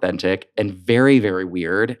very authentic and very, very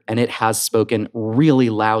weird. And it has spoken really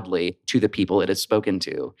loudly to the people it has spoken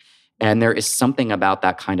to. And there is something about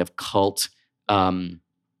that kind of cult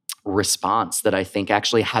response that I think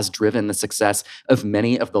actually has driven the success of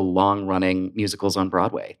many of the long-running musicals on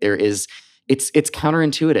Broadway. It's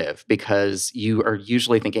counterintuitive because you are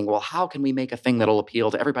usually thinking, well, how can we make a thing that'll appeal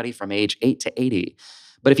to everybody from age 8 to 80?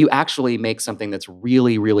 But if you actually make something that's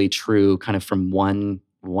really, really true kind of from one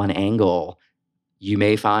angle, you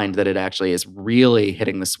may find that it actually is really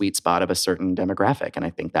hitting the sweet spot of a certain demographic. And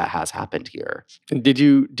I think that has happened here. And did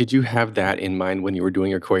you have that in mind when you were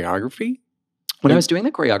doing your choreography? When I was doing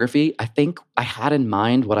the choreography, I think I had in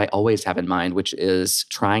mind what I always have in mind, which is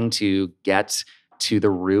trying to get to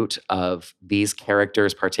the root of these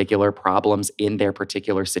characters' particular problems in their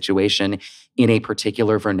particular situation, in a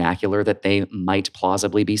particular vernacular that they might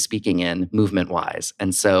plausibly be speaking in movement-wise.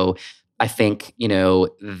 And so I think,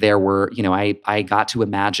 there were, I got to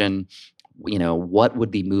imagine, what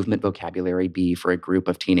would the movement vocabulary be for a group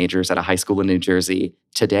of teenagers at a high school in New Jersey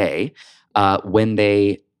today when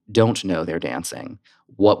they don't know they're dancing?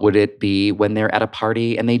 What would it be when they're at a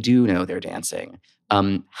party and they do know they're dancing?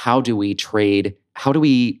 How do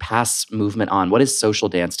we pass movement on? What is social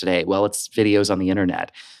dance today? Well, it's videos on the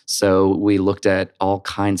internet. So we looked at all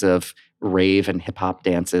kinds of rave and hip hop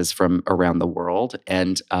dances from around the world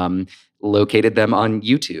and located them on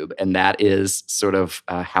YouTube. And that is sort of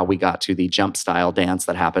how we got to the jump style dance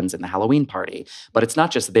that happens in the Halloween party. But it's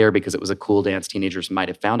not just there because it was a cool dance teenagers might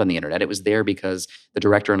have found on the internet. It was there because the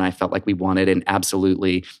director and I felt like we wanted an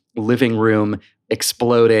absolutely living room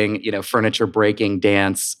exploding, furniture breaking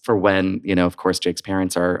dance for when, of course, Jake's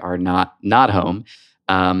parents are not home.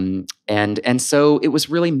 And so it was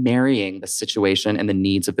really marrying the situation and the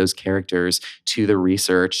needs of those characters to the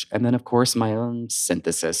research. And then, of course, my own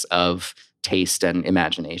synthesis of taste and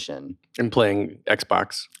imagination. And playing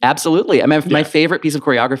Xbox. Absolutely. I mean, my favorite piece of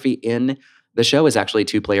choreography in the show is actually a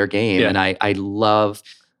 2-player game. Yeah. And I love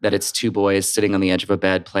that it's 2 boys sitting on the edge of a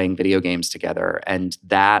bed playing video games together. And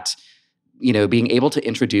that, being able to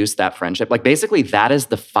introduce that friendship, like basically that is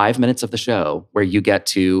the 5 minutes of the show where you get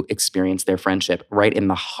to experience their friendship right in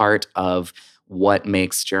the heart of what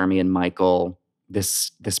makes Jeremy and Michael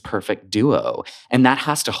this perfect duo. And that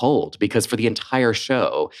has to hold because for the entire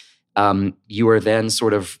show, you are then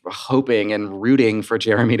sort of hoping and rooting for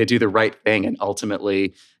Jeremy to do the right thing. And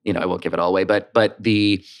ultimately, I won't give it all away, but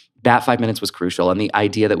that 5 minutes was crucial. And the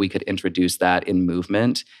idea that we could introduce that in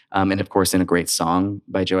movement, and of course in a great song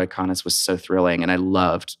by Joe Iconis was so thrilling. And I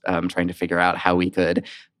loved trying to figure out how we could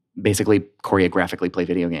basically choreographically play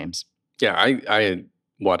video games. Yeah, I had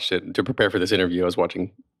watched it to prepare for this interview. I was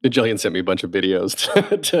watching, Jillian sent me a bunch of videos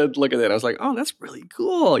to look at it. I was like, oh, that's really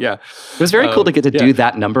cool. Yeah. It was very cool to get to do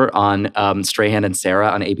that number on Strahan and Sarah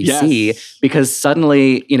on ABC because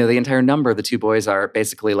suddenly, the entire number, the 2 boys are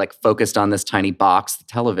basically like focused on this tiny box, the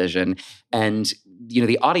television. And,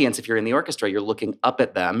 the audience, if you're in the orchestra, you're looking up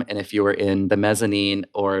at them. And if you're in the mezzanine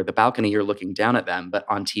or the balcony, you're looking down at them. But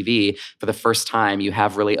on TV, for the first time, you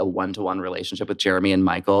have really a one-to-one relationship with Jeremy and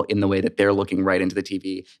Michael in the way that they're looking right into the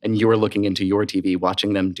TV and you're looking into your TV,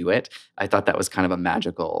 watching them do it. I thought that was kind of a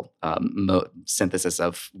magical synthesis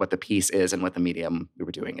of what the piece is and what the medium we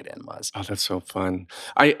were doing it in was. Oh, that's so fun.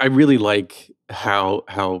 I really like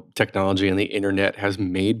how technology and the internet has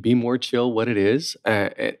made Be More Chill what it is,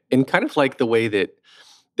 and kind of like the way that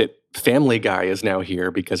Family Guy is now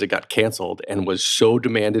here because it got canceled and was so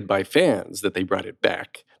demanded by fans that they brought it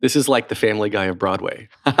back. This is like the Family Guy of Broadway.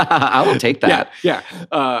 I will take that. Yeah.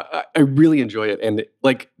 I really enjoy it. And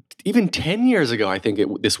like even 10 years ago, I think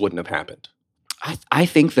this wouldn't have happened. I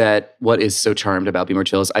think that what is so charmed about Be More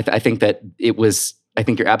Chill is I think that it was I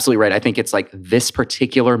think you're absolutely right. I think it's like this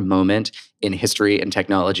particular moment in history and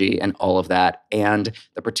technology and all of that, and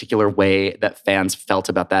the particular way that fans felt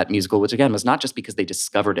about that musical, which again was not just because they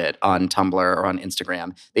discovered it on Tumblr or on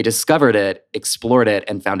Instagram. They discovered it, explored it,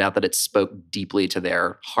 and found out that it spoke deeply to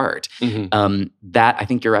their heart. That, I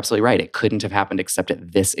think you're absolutely right. It couldn't have happened except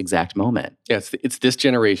at this exact moment. Yeah, it's this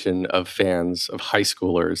generation of fans, of high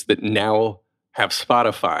schoolers that now have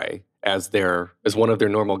Spotify as one of their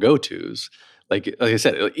normal go-tos. Like I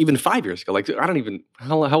said, even 5 years ago, like I don't even,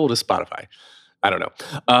 how old is Spotify? I don't know.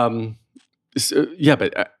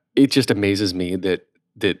 But it just amazes me that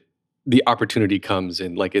the opportunity comes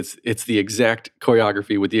in, like it's the exact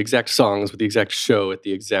choreography with the exact songs, with the exact show at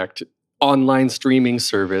the exact online streaming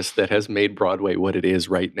service that has made Broadway what it is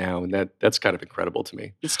right now. And that's kind of incredible to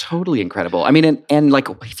me. It's totally incredible. I mean, and like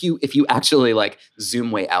if you actually like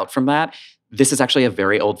zoom way out from that, this is actually a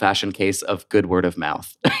very old-fashioned case of good word of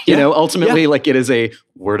mouth. You know, ultimately, like it is a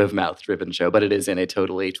word of mouth driven show, but it is in a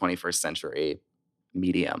totally 21st century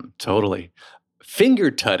medium. Totally.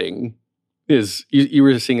 Finger tutting is, you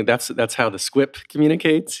were saying that's how the squip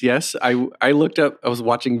communicates. Yes. I looked up, I was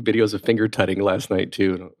watching videos of finger tutting last night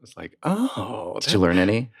too. And I was like, oh. Did you learn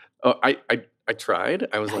any? Oh, I tried.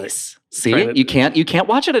 I was like, see, you can't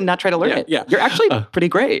watch it and not try to learn it. Yeah. You're actually pretty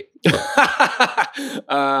great.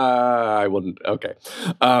 I wouldn't. Okay.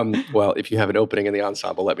 Well, if you have an opening in the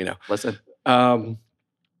ensemble, let me know. Listen. Where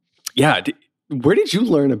did you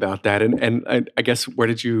learn about that? And I guess what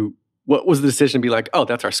was the decision to be like, oh,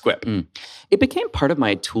 that's our squip? It became part of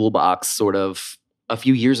my toolbox sort of a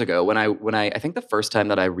few years ago when I think the first time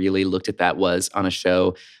that I really looked at that was on a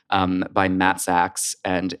show by Matt Sachs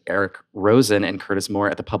and Eric Rosen and Curtis Moore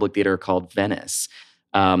at the Public Theater called Venice.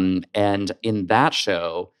 And in that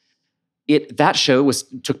show,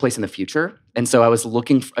 took place in the future. And so I was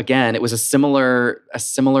looking again, it was a similar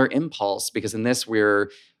impulse, because in this we're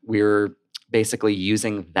basically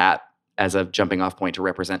using that as a jumping off point to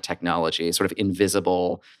represent technology, sort of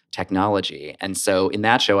invisible technology. And so in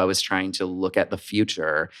that show, I was trying to look at the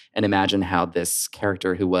future and imagine how this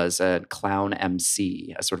character, who was a clown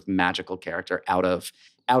MC, a sort of magical character out of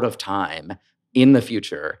time in the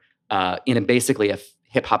future, in basically a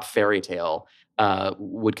hip hop fairy tale,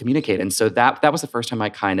 would communicate. And so that was the first time I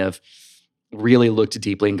kind of really looked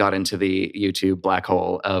deeply and got into the YouTube black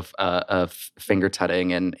hole of finger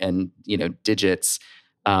tutting and digits.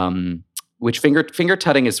 Which finger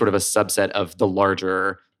tutting is sort of a subset of the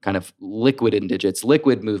larger kind of liquid in digits.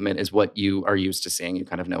 Liquid movement is what you are used to seeing. You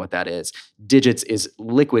kind of know what that is. Digits is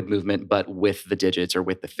liquid movement, but with the digits or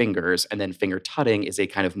with the fingers. And then finger tutting is a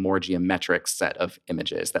kind of more geometric set of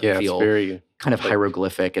images that feel very kind of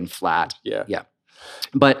hieroglyphic and flat. Yeah.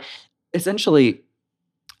 But essentially,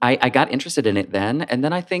 I got interested in it then. And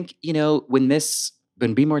then I think,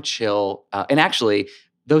 when Be More Chill, and actually,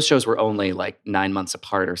 those shows were only like 9 months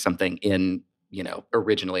apart or something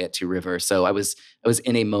originally at Two Rivers. So I was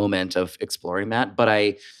in a moment of exploring that. But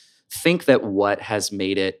I think that what has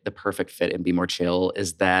made it the perfect fit in Be More Chill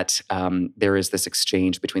is that there is this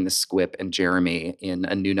exchange between the Squip and Jeremy in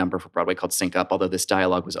a new number for Broadway called Sync Up, although this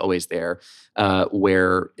dialogue was always there,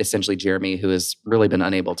 where essentially Jeremy, who has really been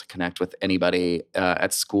unable to connect with anybody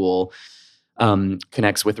at school,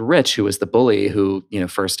 connects with Rich, who is the bully who,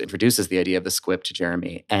 first introduces the idea of the Squip to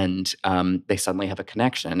Jeremy. And they suddenly have a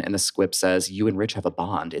connection. And the Squip says, you and Rich have a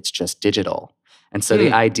bond. It's just digital. And so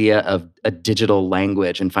the idea of a digital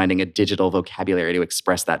language and finding a digital vocabulary to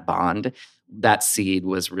express that bond, that seed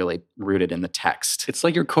was really rooted in the text. It's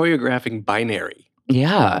like you're choreographing binary.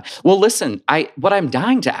 Yeah. Well, listen, what I'm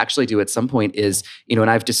dying to actually do at some point is, and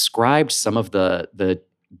I've described some of the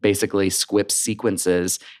basically Squip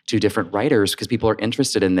sequences to different writers because people are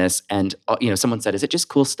interested in this. And, someone said, is it just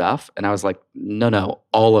cool stuff? And I was like, no,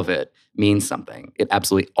 all of it means something. It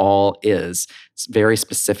absolutely all is. It's very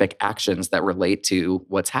specific actions that relate to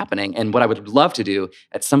what's happening. And what I would love to do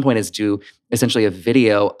at some point is do essentially a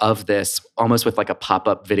video of this, almost with like a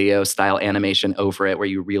pop-up video style animation over it, where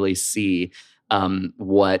you really see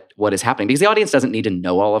what is happening. Because the audience doesn't need to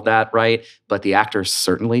know all of that, right? But the actors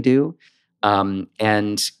certainly do.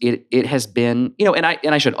 And it has been, and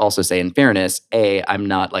I should also say, in fairness, I'm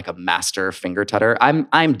not like a master finger tutter.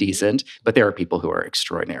 I'm decent, but there are people who are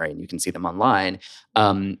extraordinary, and you can see them online.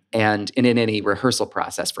 And in any rehearsal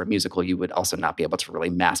process for a musical, you would also not be able to really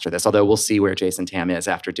master this. Although we'll see where Jason Tam is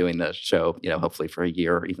after doing the show, hopefully for a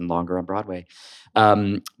year or even longer on Broadway.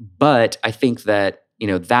 But I think that,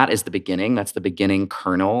 that is the beginning. That's the beginning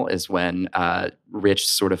kernel, is when Rich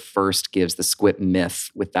sort of first gives the Squip myth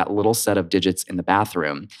with that little set of digits in the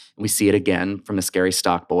bathroom. We see it again from the scary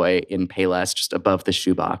stock boy in Payless, just above the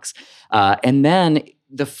shoebox. And then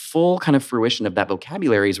the full kind of fruition of that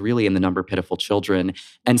vocabulary is really in the number Pitiful Children.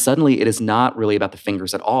 And suddenly it is not really about the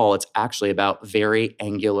fingers at all. It's actually about very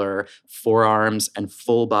angular forearms and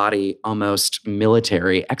full body, almost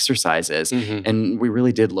military exercises. Mhm. And we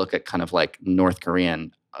really did look at kind of like North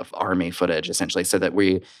Korean army footage, essentially, so that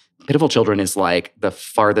Pitiful Children is like the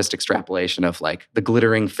farthest extrapolation of like the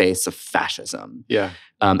glittering face of fascism. Yeah.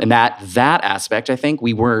 And that aspect, I think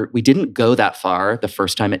we didn't go that far the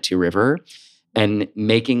first time at Two River, and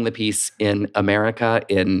making the piece in America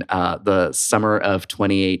in the summer of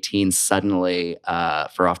 2018, suddenly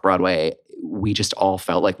for Off Broadway, we just all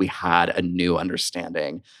felt like we had a new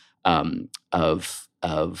understanding of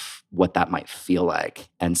what that might feel like.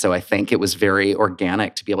 And so I think it was very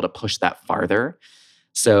organic to be able to push that farther.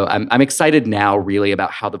 So I'm excited now really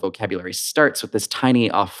about how the vocabulary starts with this tiny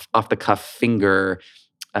off the cuff finger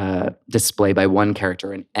display by one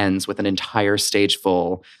character and ends with an entire stage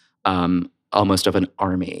full almost of an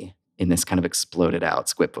army in this kind of exploded out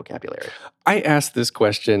squib vocabulary. I asked this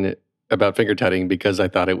question about finger tutting because I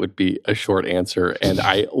thought it would be a short answer. And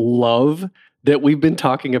I love that we've been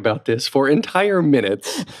talking about this for entire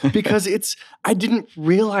minutes because I didn't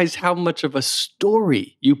realize how much of a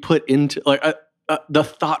story you put into like the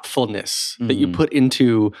thoughtfulness that you put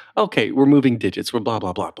into, okay, we're moving digits, we're blah,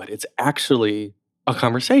 blah, blah, but it's actually a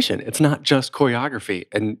conversation. It's not just choreography.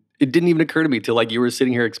 And it didn't even occur to me till like you were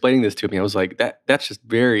sitting here explaining this to me. I was like, that's just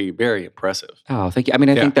very, very impressive. Oh, thank you. I mean,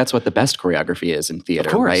 I think that's what the best choreography is in theater,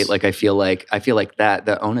 Of course. right? Like I feel like that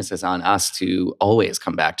the onus is on us to always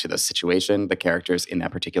come back to the situation, the characters in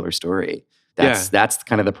that particular story. That's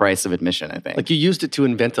kind of the price of admission, I think. Like you used it to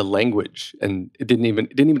invent a language, and it didn't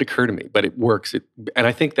even occur to me, but it works. And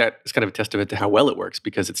I think that is kind of a testament to how well it works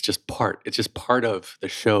because it's just part of the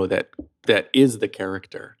show that is the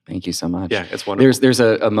character. Thank you so much. Yeah, it's wonderful. There's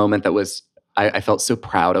a moment that was I felt so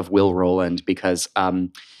proud of Will Rowland because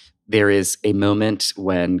there is a moment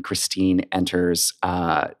when Christine enters.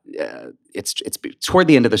 It's toward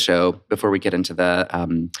the end of the show before we get into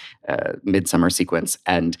the midsummer sequence,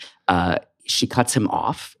 and she cuts him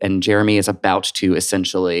off, and Jeremy is about to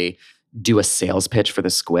essentially do a sales pitch for the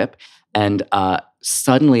squib. And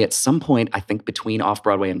suddenly, at some point, I think between Off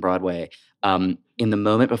Broadway and Broadway, in the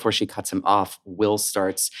moment before she cuts him off, Will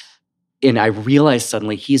starts, and I realize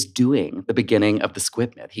suddenly he's doing the beginning of the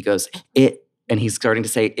squib myth. He goes, "It," and he's starting to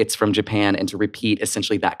say it's from Japan and to repeat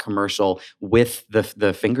essentially that commercial with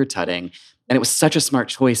the finger tutting. And it was such a smart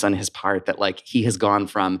choice on his part that like he has gone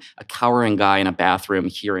from a cowering guy in a bathroom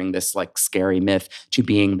hearing this like scary myth to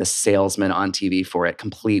being the salesman on TV for it,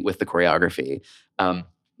 complete with the choreography.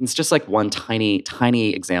 It's just like one tiny,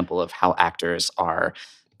 tiny example of how actors are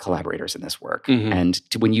collaborators in this work. Mhm. And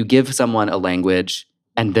when you give someone a language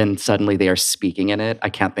and then suddenly they are speaking in it, I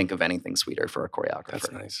can't think of anything sweeter for a choreographer.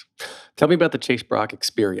 That's nice. Tell me about the Chase Brock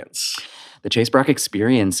experience. The Chase Brock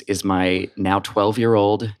Experience is my now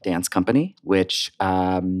 12-year-old dance company, which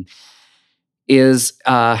is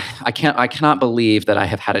I cannot believe that I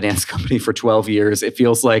have had a dance company for 12 years. It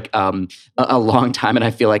feels like a long time, and I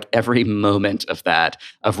feel like every moment of that,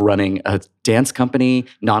 of running a dance company,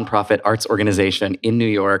 nonprofit arts organization in New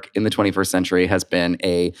York in the 21st century, has been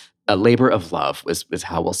a labor of love, is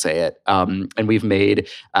how we'll say it. And we've made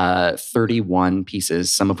 31 pieces,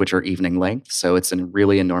 some of which are evening length. So it's a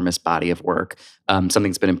really enormous body of work. Something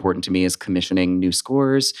that's been important to me is commissioning new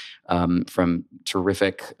scores from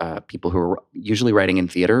terrific people who are usually writing in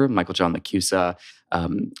theater, Michael John LaCusa,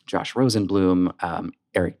 Josh Rosenblum,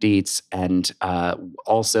 Eric Dietz, and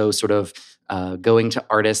also sort of going to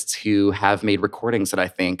artists who have made recordings that I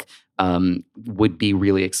think would be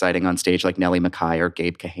really exciting on stage, like Nellie McKay or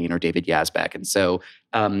Gabe Kahane or David Yazbek. And so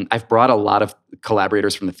I've brought a lot of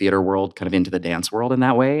collaborators from the theater world kind of into the dance world in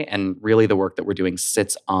that way. And really the work that we're doing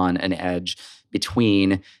sits on an edge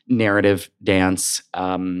between narrative dance,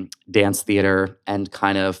 dance theater, and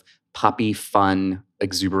kind of poppy, fun,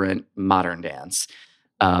 exuberant modern dance.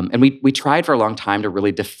 And we tried for a long time to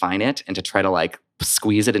really define it and to try to like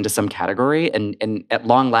squeeze it into some category. And at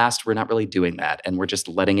long last, we're not really doing that. And we're just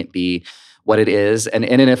letting it be what it is. And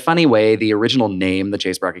in a funny way, the original name, the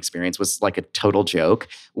Chase Brock Experience, was like a total joke.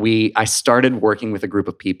 I started working with a group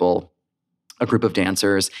of people, a group of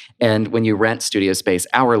dancers. And when you rent studio space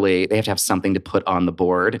hourly, they have to have something to put on the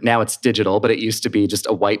board. Now it's digital, but it used to be just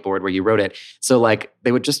a whiteboard where you wrote it. So like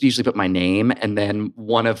they would just usually put my name, and then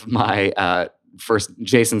one of my first,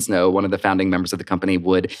 Jason Snow, one of the founding members of the company,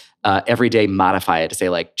 would every day modify it to say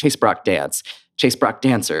like Chase Brock Dance, Chase Brock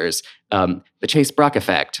Dancers, the Chase Brock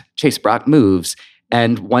Effect, Chase Brock Moves.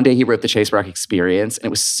 And one day he wrote the Chase Brock Experience, and it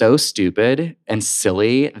was so stupid and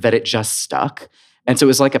silly that it just stuck. And so it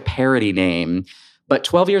was like a parody name. But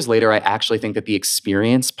 12 years later, I actually think that the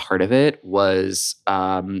experience part of it was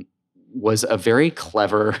a very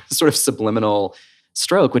clever sort of subliminal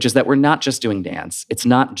stroke, which is that we're not just doing dance. It's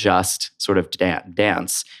not just sort of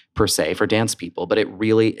dance per se for dance people, but it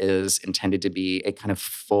really is intended to be a kind of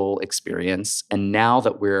full experience. And now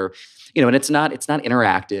that we're, and it's not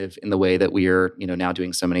interactive in the way that we're, now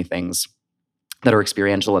doing so many things that are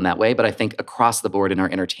experiential in that way. But I think across the board in our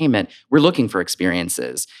entertainment, we're looking for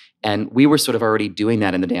experiences. And we were sort of already doing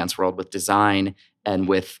that in the dance world with design and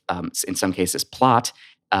with, in some cases, plot.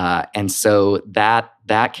 And so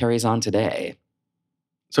that carries on today.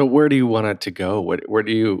 So where do you want it to go?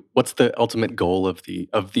 What's the ultimate goal of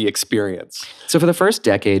the experience? So for the first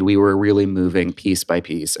decade, we were really moving piece by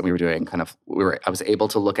piece, and we were doing I was able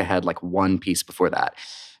to look ahead like one piece before that.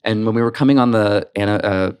 And when we were coming on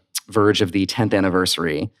the verge of the 10th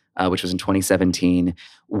anniversary, which was in 2017,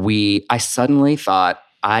 I suddenly thought,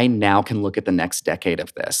 I now can look at the next decade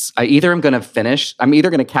of this. I'm either going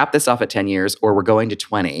to cap this off at 10 years, or we're going to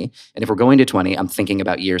 20. And if we're going to 20, I'm thinking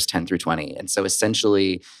about years 10 through 20. And so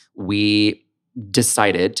essentially, we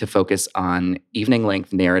decided to focus on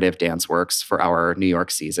evening-length narrative dance works for our New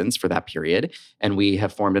York seasons for that period. And we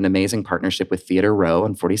have formed an amazing partnership with Theater Row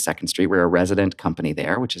on 42nd Street. We're a resident company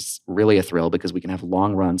there, which is really a thrill because we can have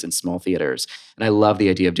long runs in small theaters. And I love the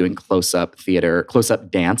idea of doing close-up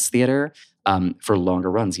dance theater for longer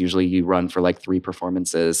runs. Usually you run for like 3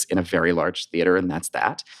 performances in a very large theater, and that's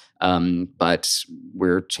that. But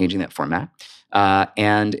we're changing that format.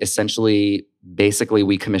 And essentially, basically,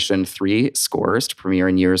 we commissioned 3 scores to premiere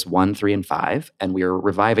in years 1, 3, and 5. And we are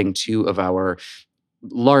reviving 2 of our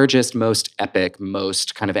largest, most epic,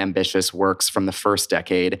 most kind of ambitious works from the first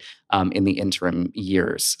decade in the interim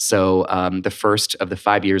years. So the first of the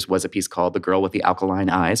 5 years was a piece called The Girl with the Alkaline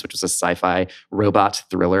Eyes, which was a sci-fi robot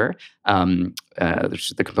thriller.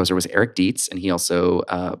 The composer was Eric Dietz, and he also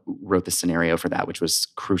wrote the scenario for that, which was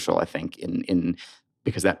crucial, I think,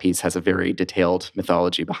 because that piece has a very detailed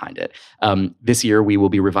mythology behind it. This year, we will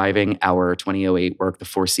be reviving our 2008 work, The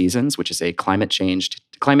Four Seasons, which is a climate change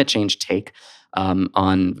take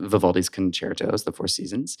on Vivaldi's concertos, The Four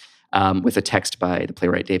Seasons, with a text by the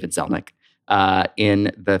playwright David Zelnick.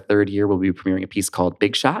 In the third year, we'll be premiering a piece called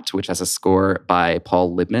Big Shot, which has a score by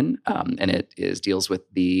Paul Libman, and it deals with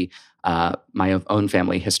my own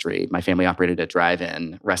family history. My family operated a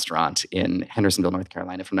drive-in restaurant in Hendersonville, North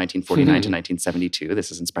Carolina from 1949 to 1972.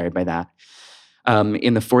 This is inspired by that.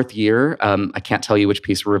 In the fourth year, I can't tell you which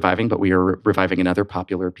piece we're reviving, but we are reviving another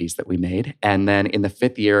popular piece that we made. And then in the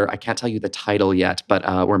fifth year, I can't tell you the title yet,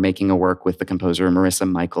 but we're making a work with the composer Marissa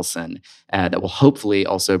Michelson that will hopefully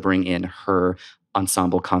also bring in her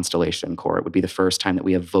ensemble Constellation Corps. It would be the first time that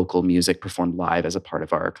we have vocal music performed live as a part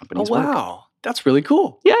of our company's work. Oh, wow. That's really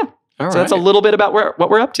cool. Yeah. All right. So that's a little bit about what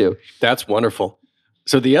we're up to. That's wonderful.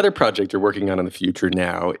 So the other project you're working on in the future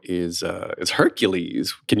now is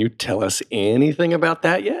Hercules. Can you tell us anything about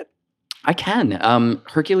that yet? I can.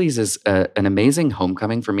 Hercules is an amazing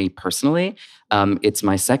homecoming for me personally. It's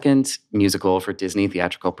my second musical for Disney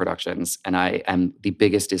Theatrical Productions, and I am the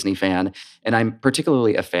biggest Disney fan. And I'm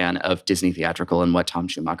particularly a fan of Disney Theatrical and what Tom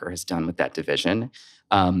Schumacher has done with that division.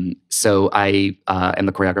 So I am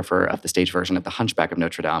the choreographer of the stage version of The Hunchback of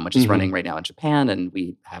Notre Dame, which is running right now in Japan, and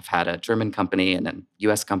we have had a German company and then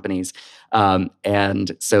U.S. companies.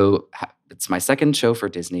 And so it's my second show for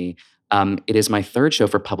Disney. It is my third show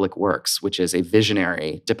for Public Works, which is a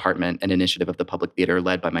visionary department and initiative of the Public Theater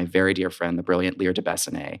led by my very dear friend, the brilliant Lear de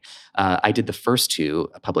Bessonet. I did the first 2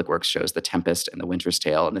 Public Works shows, The Tempest and The Winter's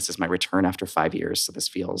Tale, and this is my return after 5 years, so this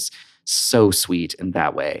feels so sweet in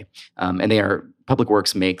that way. Public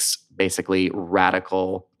Works makes basically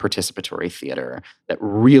radical participatory theater that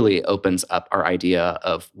really opens up our idea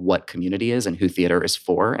of what community is and who theater is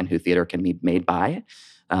for and who theater can be made by.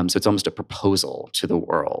 So it's almost a proposal to the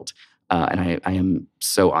world. And I am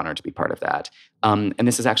so honored to be part of that. And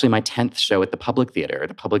this is actually my 10th show at the Public Theater.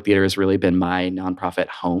 The Public Theater has really been my nonprofit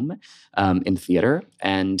home in theater.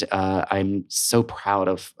 And I'm so proud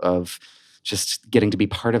of just getting to be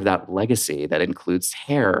part of that legacy that includes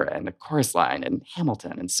Hair and A Chorus Line and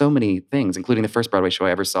Hamilton and so many things, including the first Broadway show I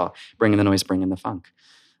ever saw, Bring in the Noise, Bring in the Funk.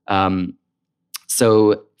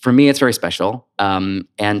 So for me, it's very special.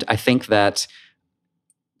 And I think that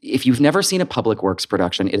if you've never seen a Public Works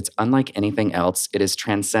production, it's unlike anything else. It is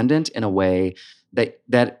transcendent in a way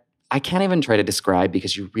that I can't even try to describe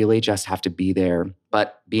because you really just have to be there.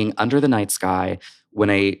 But being under the night sky when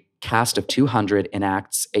a cast of 200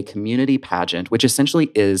 enacts a community pageant, which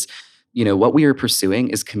essentially is, what we are pursuing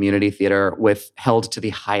is community theater held to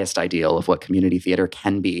the highest ideal of what community theater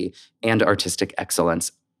can be and artistic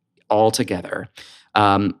excellence all together.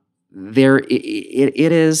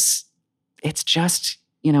 it's just,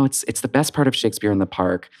 it's the best part of Shakespeare in the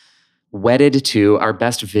Park, wedded to our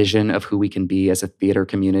best vision of who we can be as a theater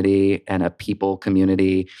community and a people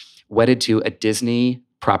community, wedded to a Disney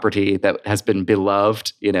property that has been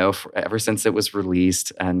beloved, ever since it was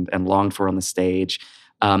released and longed for on the stage,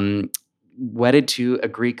 wedded to a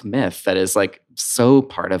Greek myth that is like so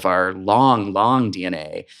part of our long, long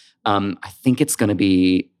DNA. I think it's going to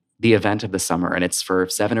be the event of the summer, and it's for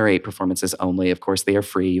 7 or 8 performances only. Of course, they are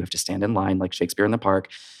free. You have to stand in line like Shakespeare in the Park.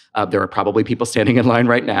 There are probably people standing in line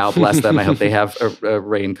right now. Bless them. I hope they have a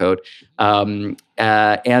raincoat. And,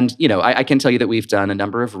 I can tell you that we've done a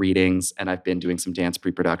number of readings, and I've been doing some dance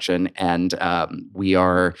pre-production, and we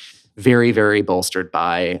are very, very bolstered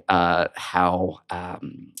by how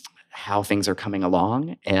things are coming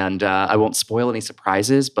along. And I won't spoil any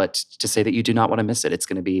surprises, but to say that you do not want to miss it. It's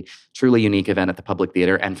going to be a truly unique event at the Public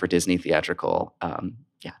Theater and for Disney Theatrical.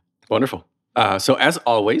 Wonderful. So as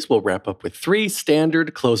always, we'll wrap up with 3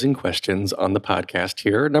 standard closing questions on the podcast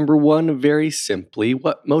here. Number 1, very simply,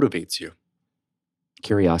 what motivates you?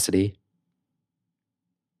 Curiosity.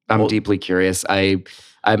 I'm deeply curious. I'm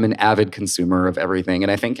an avid consumer of everything.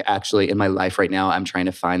 And I think actually in my life right now, I'm trying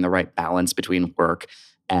to find the right balance between work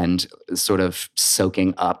and sort of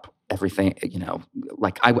soaking up everything,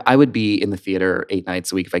 like I would be in the theater 8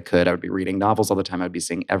 nights a week if I could. I would be reading novels all the time. I'd be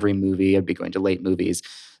seeing every movie. I'd be going to late movies.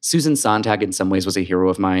 Susan Sontag in some ways was a hero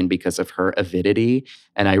of mine because of her avidity.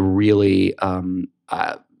 And I really,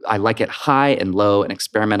 I like it high and low and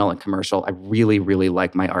experimental and commercial. I really, really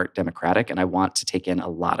like my art democratic, and I want to take in a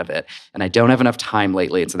lot of it. And I don't have enough time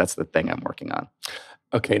lately, and so that's the thing I'm working on.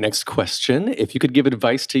 Okay, next question. If you could give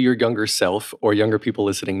advice to your younger self or younger people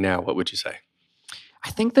listening now, what would you say? I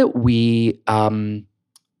think that we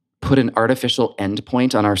put an artificial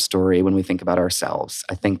endpoint on our story when we think about ourselves.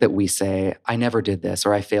 I think that we say, I never did this,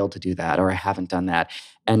 or I failed to do that, or I haven't done that.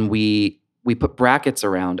 And we put brackets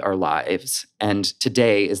around our lives, and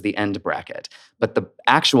today is the end bracket. But the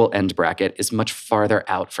actual end bracket is much farther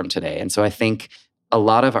out from today. And so I think a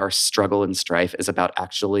lot of our struggle and strife is about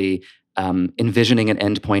actually envisioning an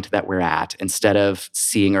endpoint that we're at instead of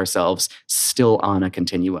seeing ourselves still on a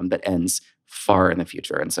continuum that ends far in the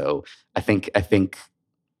future. And so I think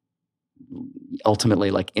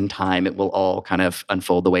ultimately, like in time, it will all kind of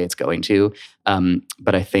unfold the way it's going to.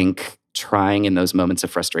 But I think trying in those moments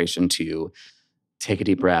of frustration to take a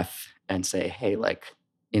deep breath and say, hey, like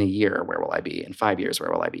in a year, where will I be? In 5 years,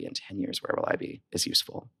 where will I be? In 10 years, where will I be? Is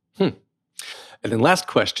useful. And then last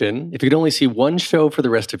question, if you could only see one show for the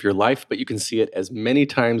rest of your life, but you can see it as many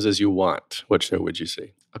times as you want, what show would you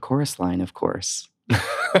see? A Chorus Line, of course.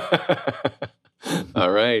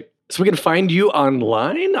 All right. So we can find you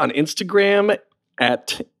online on Instagram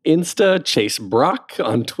at Insta Chase Brock,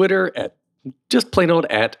 on Twitter at just plain old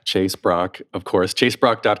at Chase Brock, of course,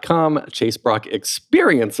 chasebrock.com,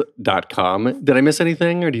 chasebrockexperience.com. Did I miss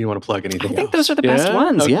anything, or do you want to plug anything else? I think those are the best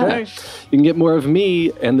ones, yeah. You can get more of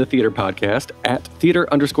me and the Theater Podcast at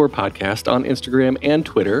theater_podcast on Instagram and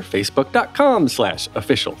Twitter,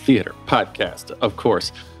 facebook.com/official theater podcast, of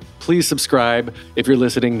course. Please subscribe. If you're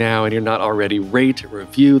listening now and you're not already, rate,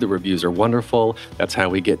 review. The reviews are wonderful. That's how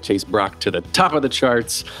we get Chase Brock to the top of the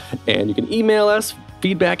charts. And you can email us,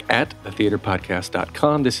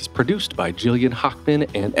 feedback@thetheaterpodcast.com. This is produced by Jillian Hochman.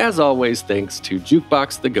 And as always, thanks to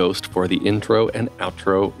Jukebox the Ghost for the intro and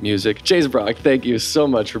outro music. Chase Brock, thank you so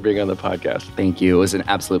much for being on the podcast. Thank you. It was an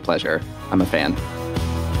absolute pleasure. I'm a fan.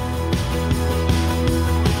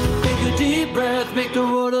 Take a deep breath, make the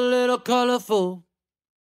world a little colorful.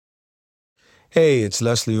 Hey, it's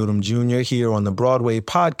Leslie Odom Jr. here on the Broadway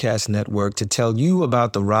Podcast Network to tell you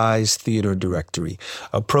about the Rise Theater Directory,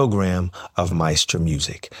 a program of Maestro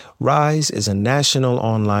Music. Rise is a national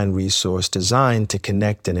online resource designed to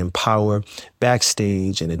connect and empower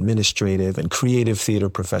backstage and administrative and creative theater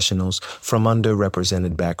professionals from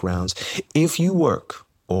underrepresented backgrounds. If you work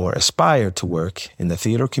or aspire to work in the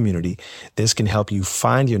theater community, this can help you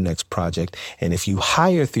find your next project. And if you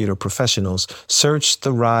hire theater professionals, search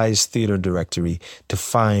the Rise Theater Directory to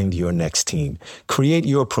find your next team. Create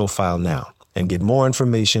your profile now and get more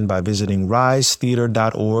information by visiting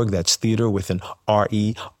risetheater.org. That's theater with an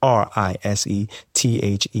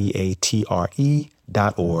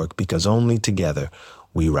RERISETHEATRE.org, because only together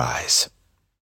we rise.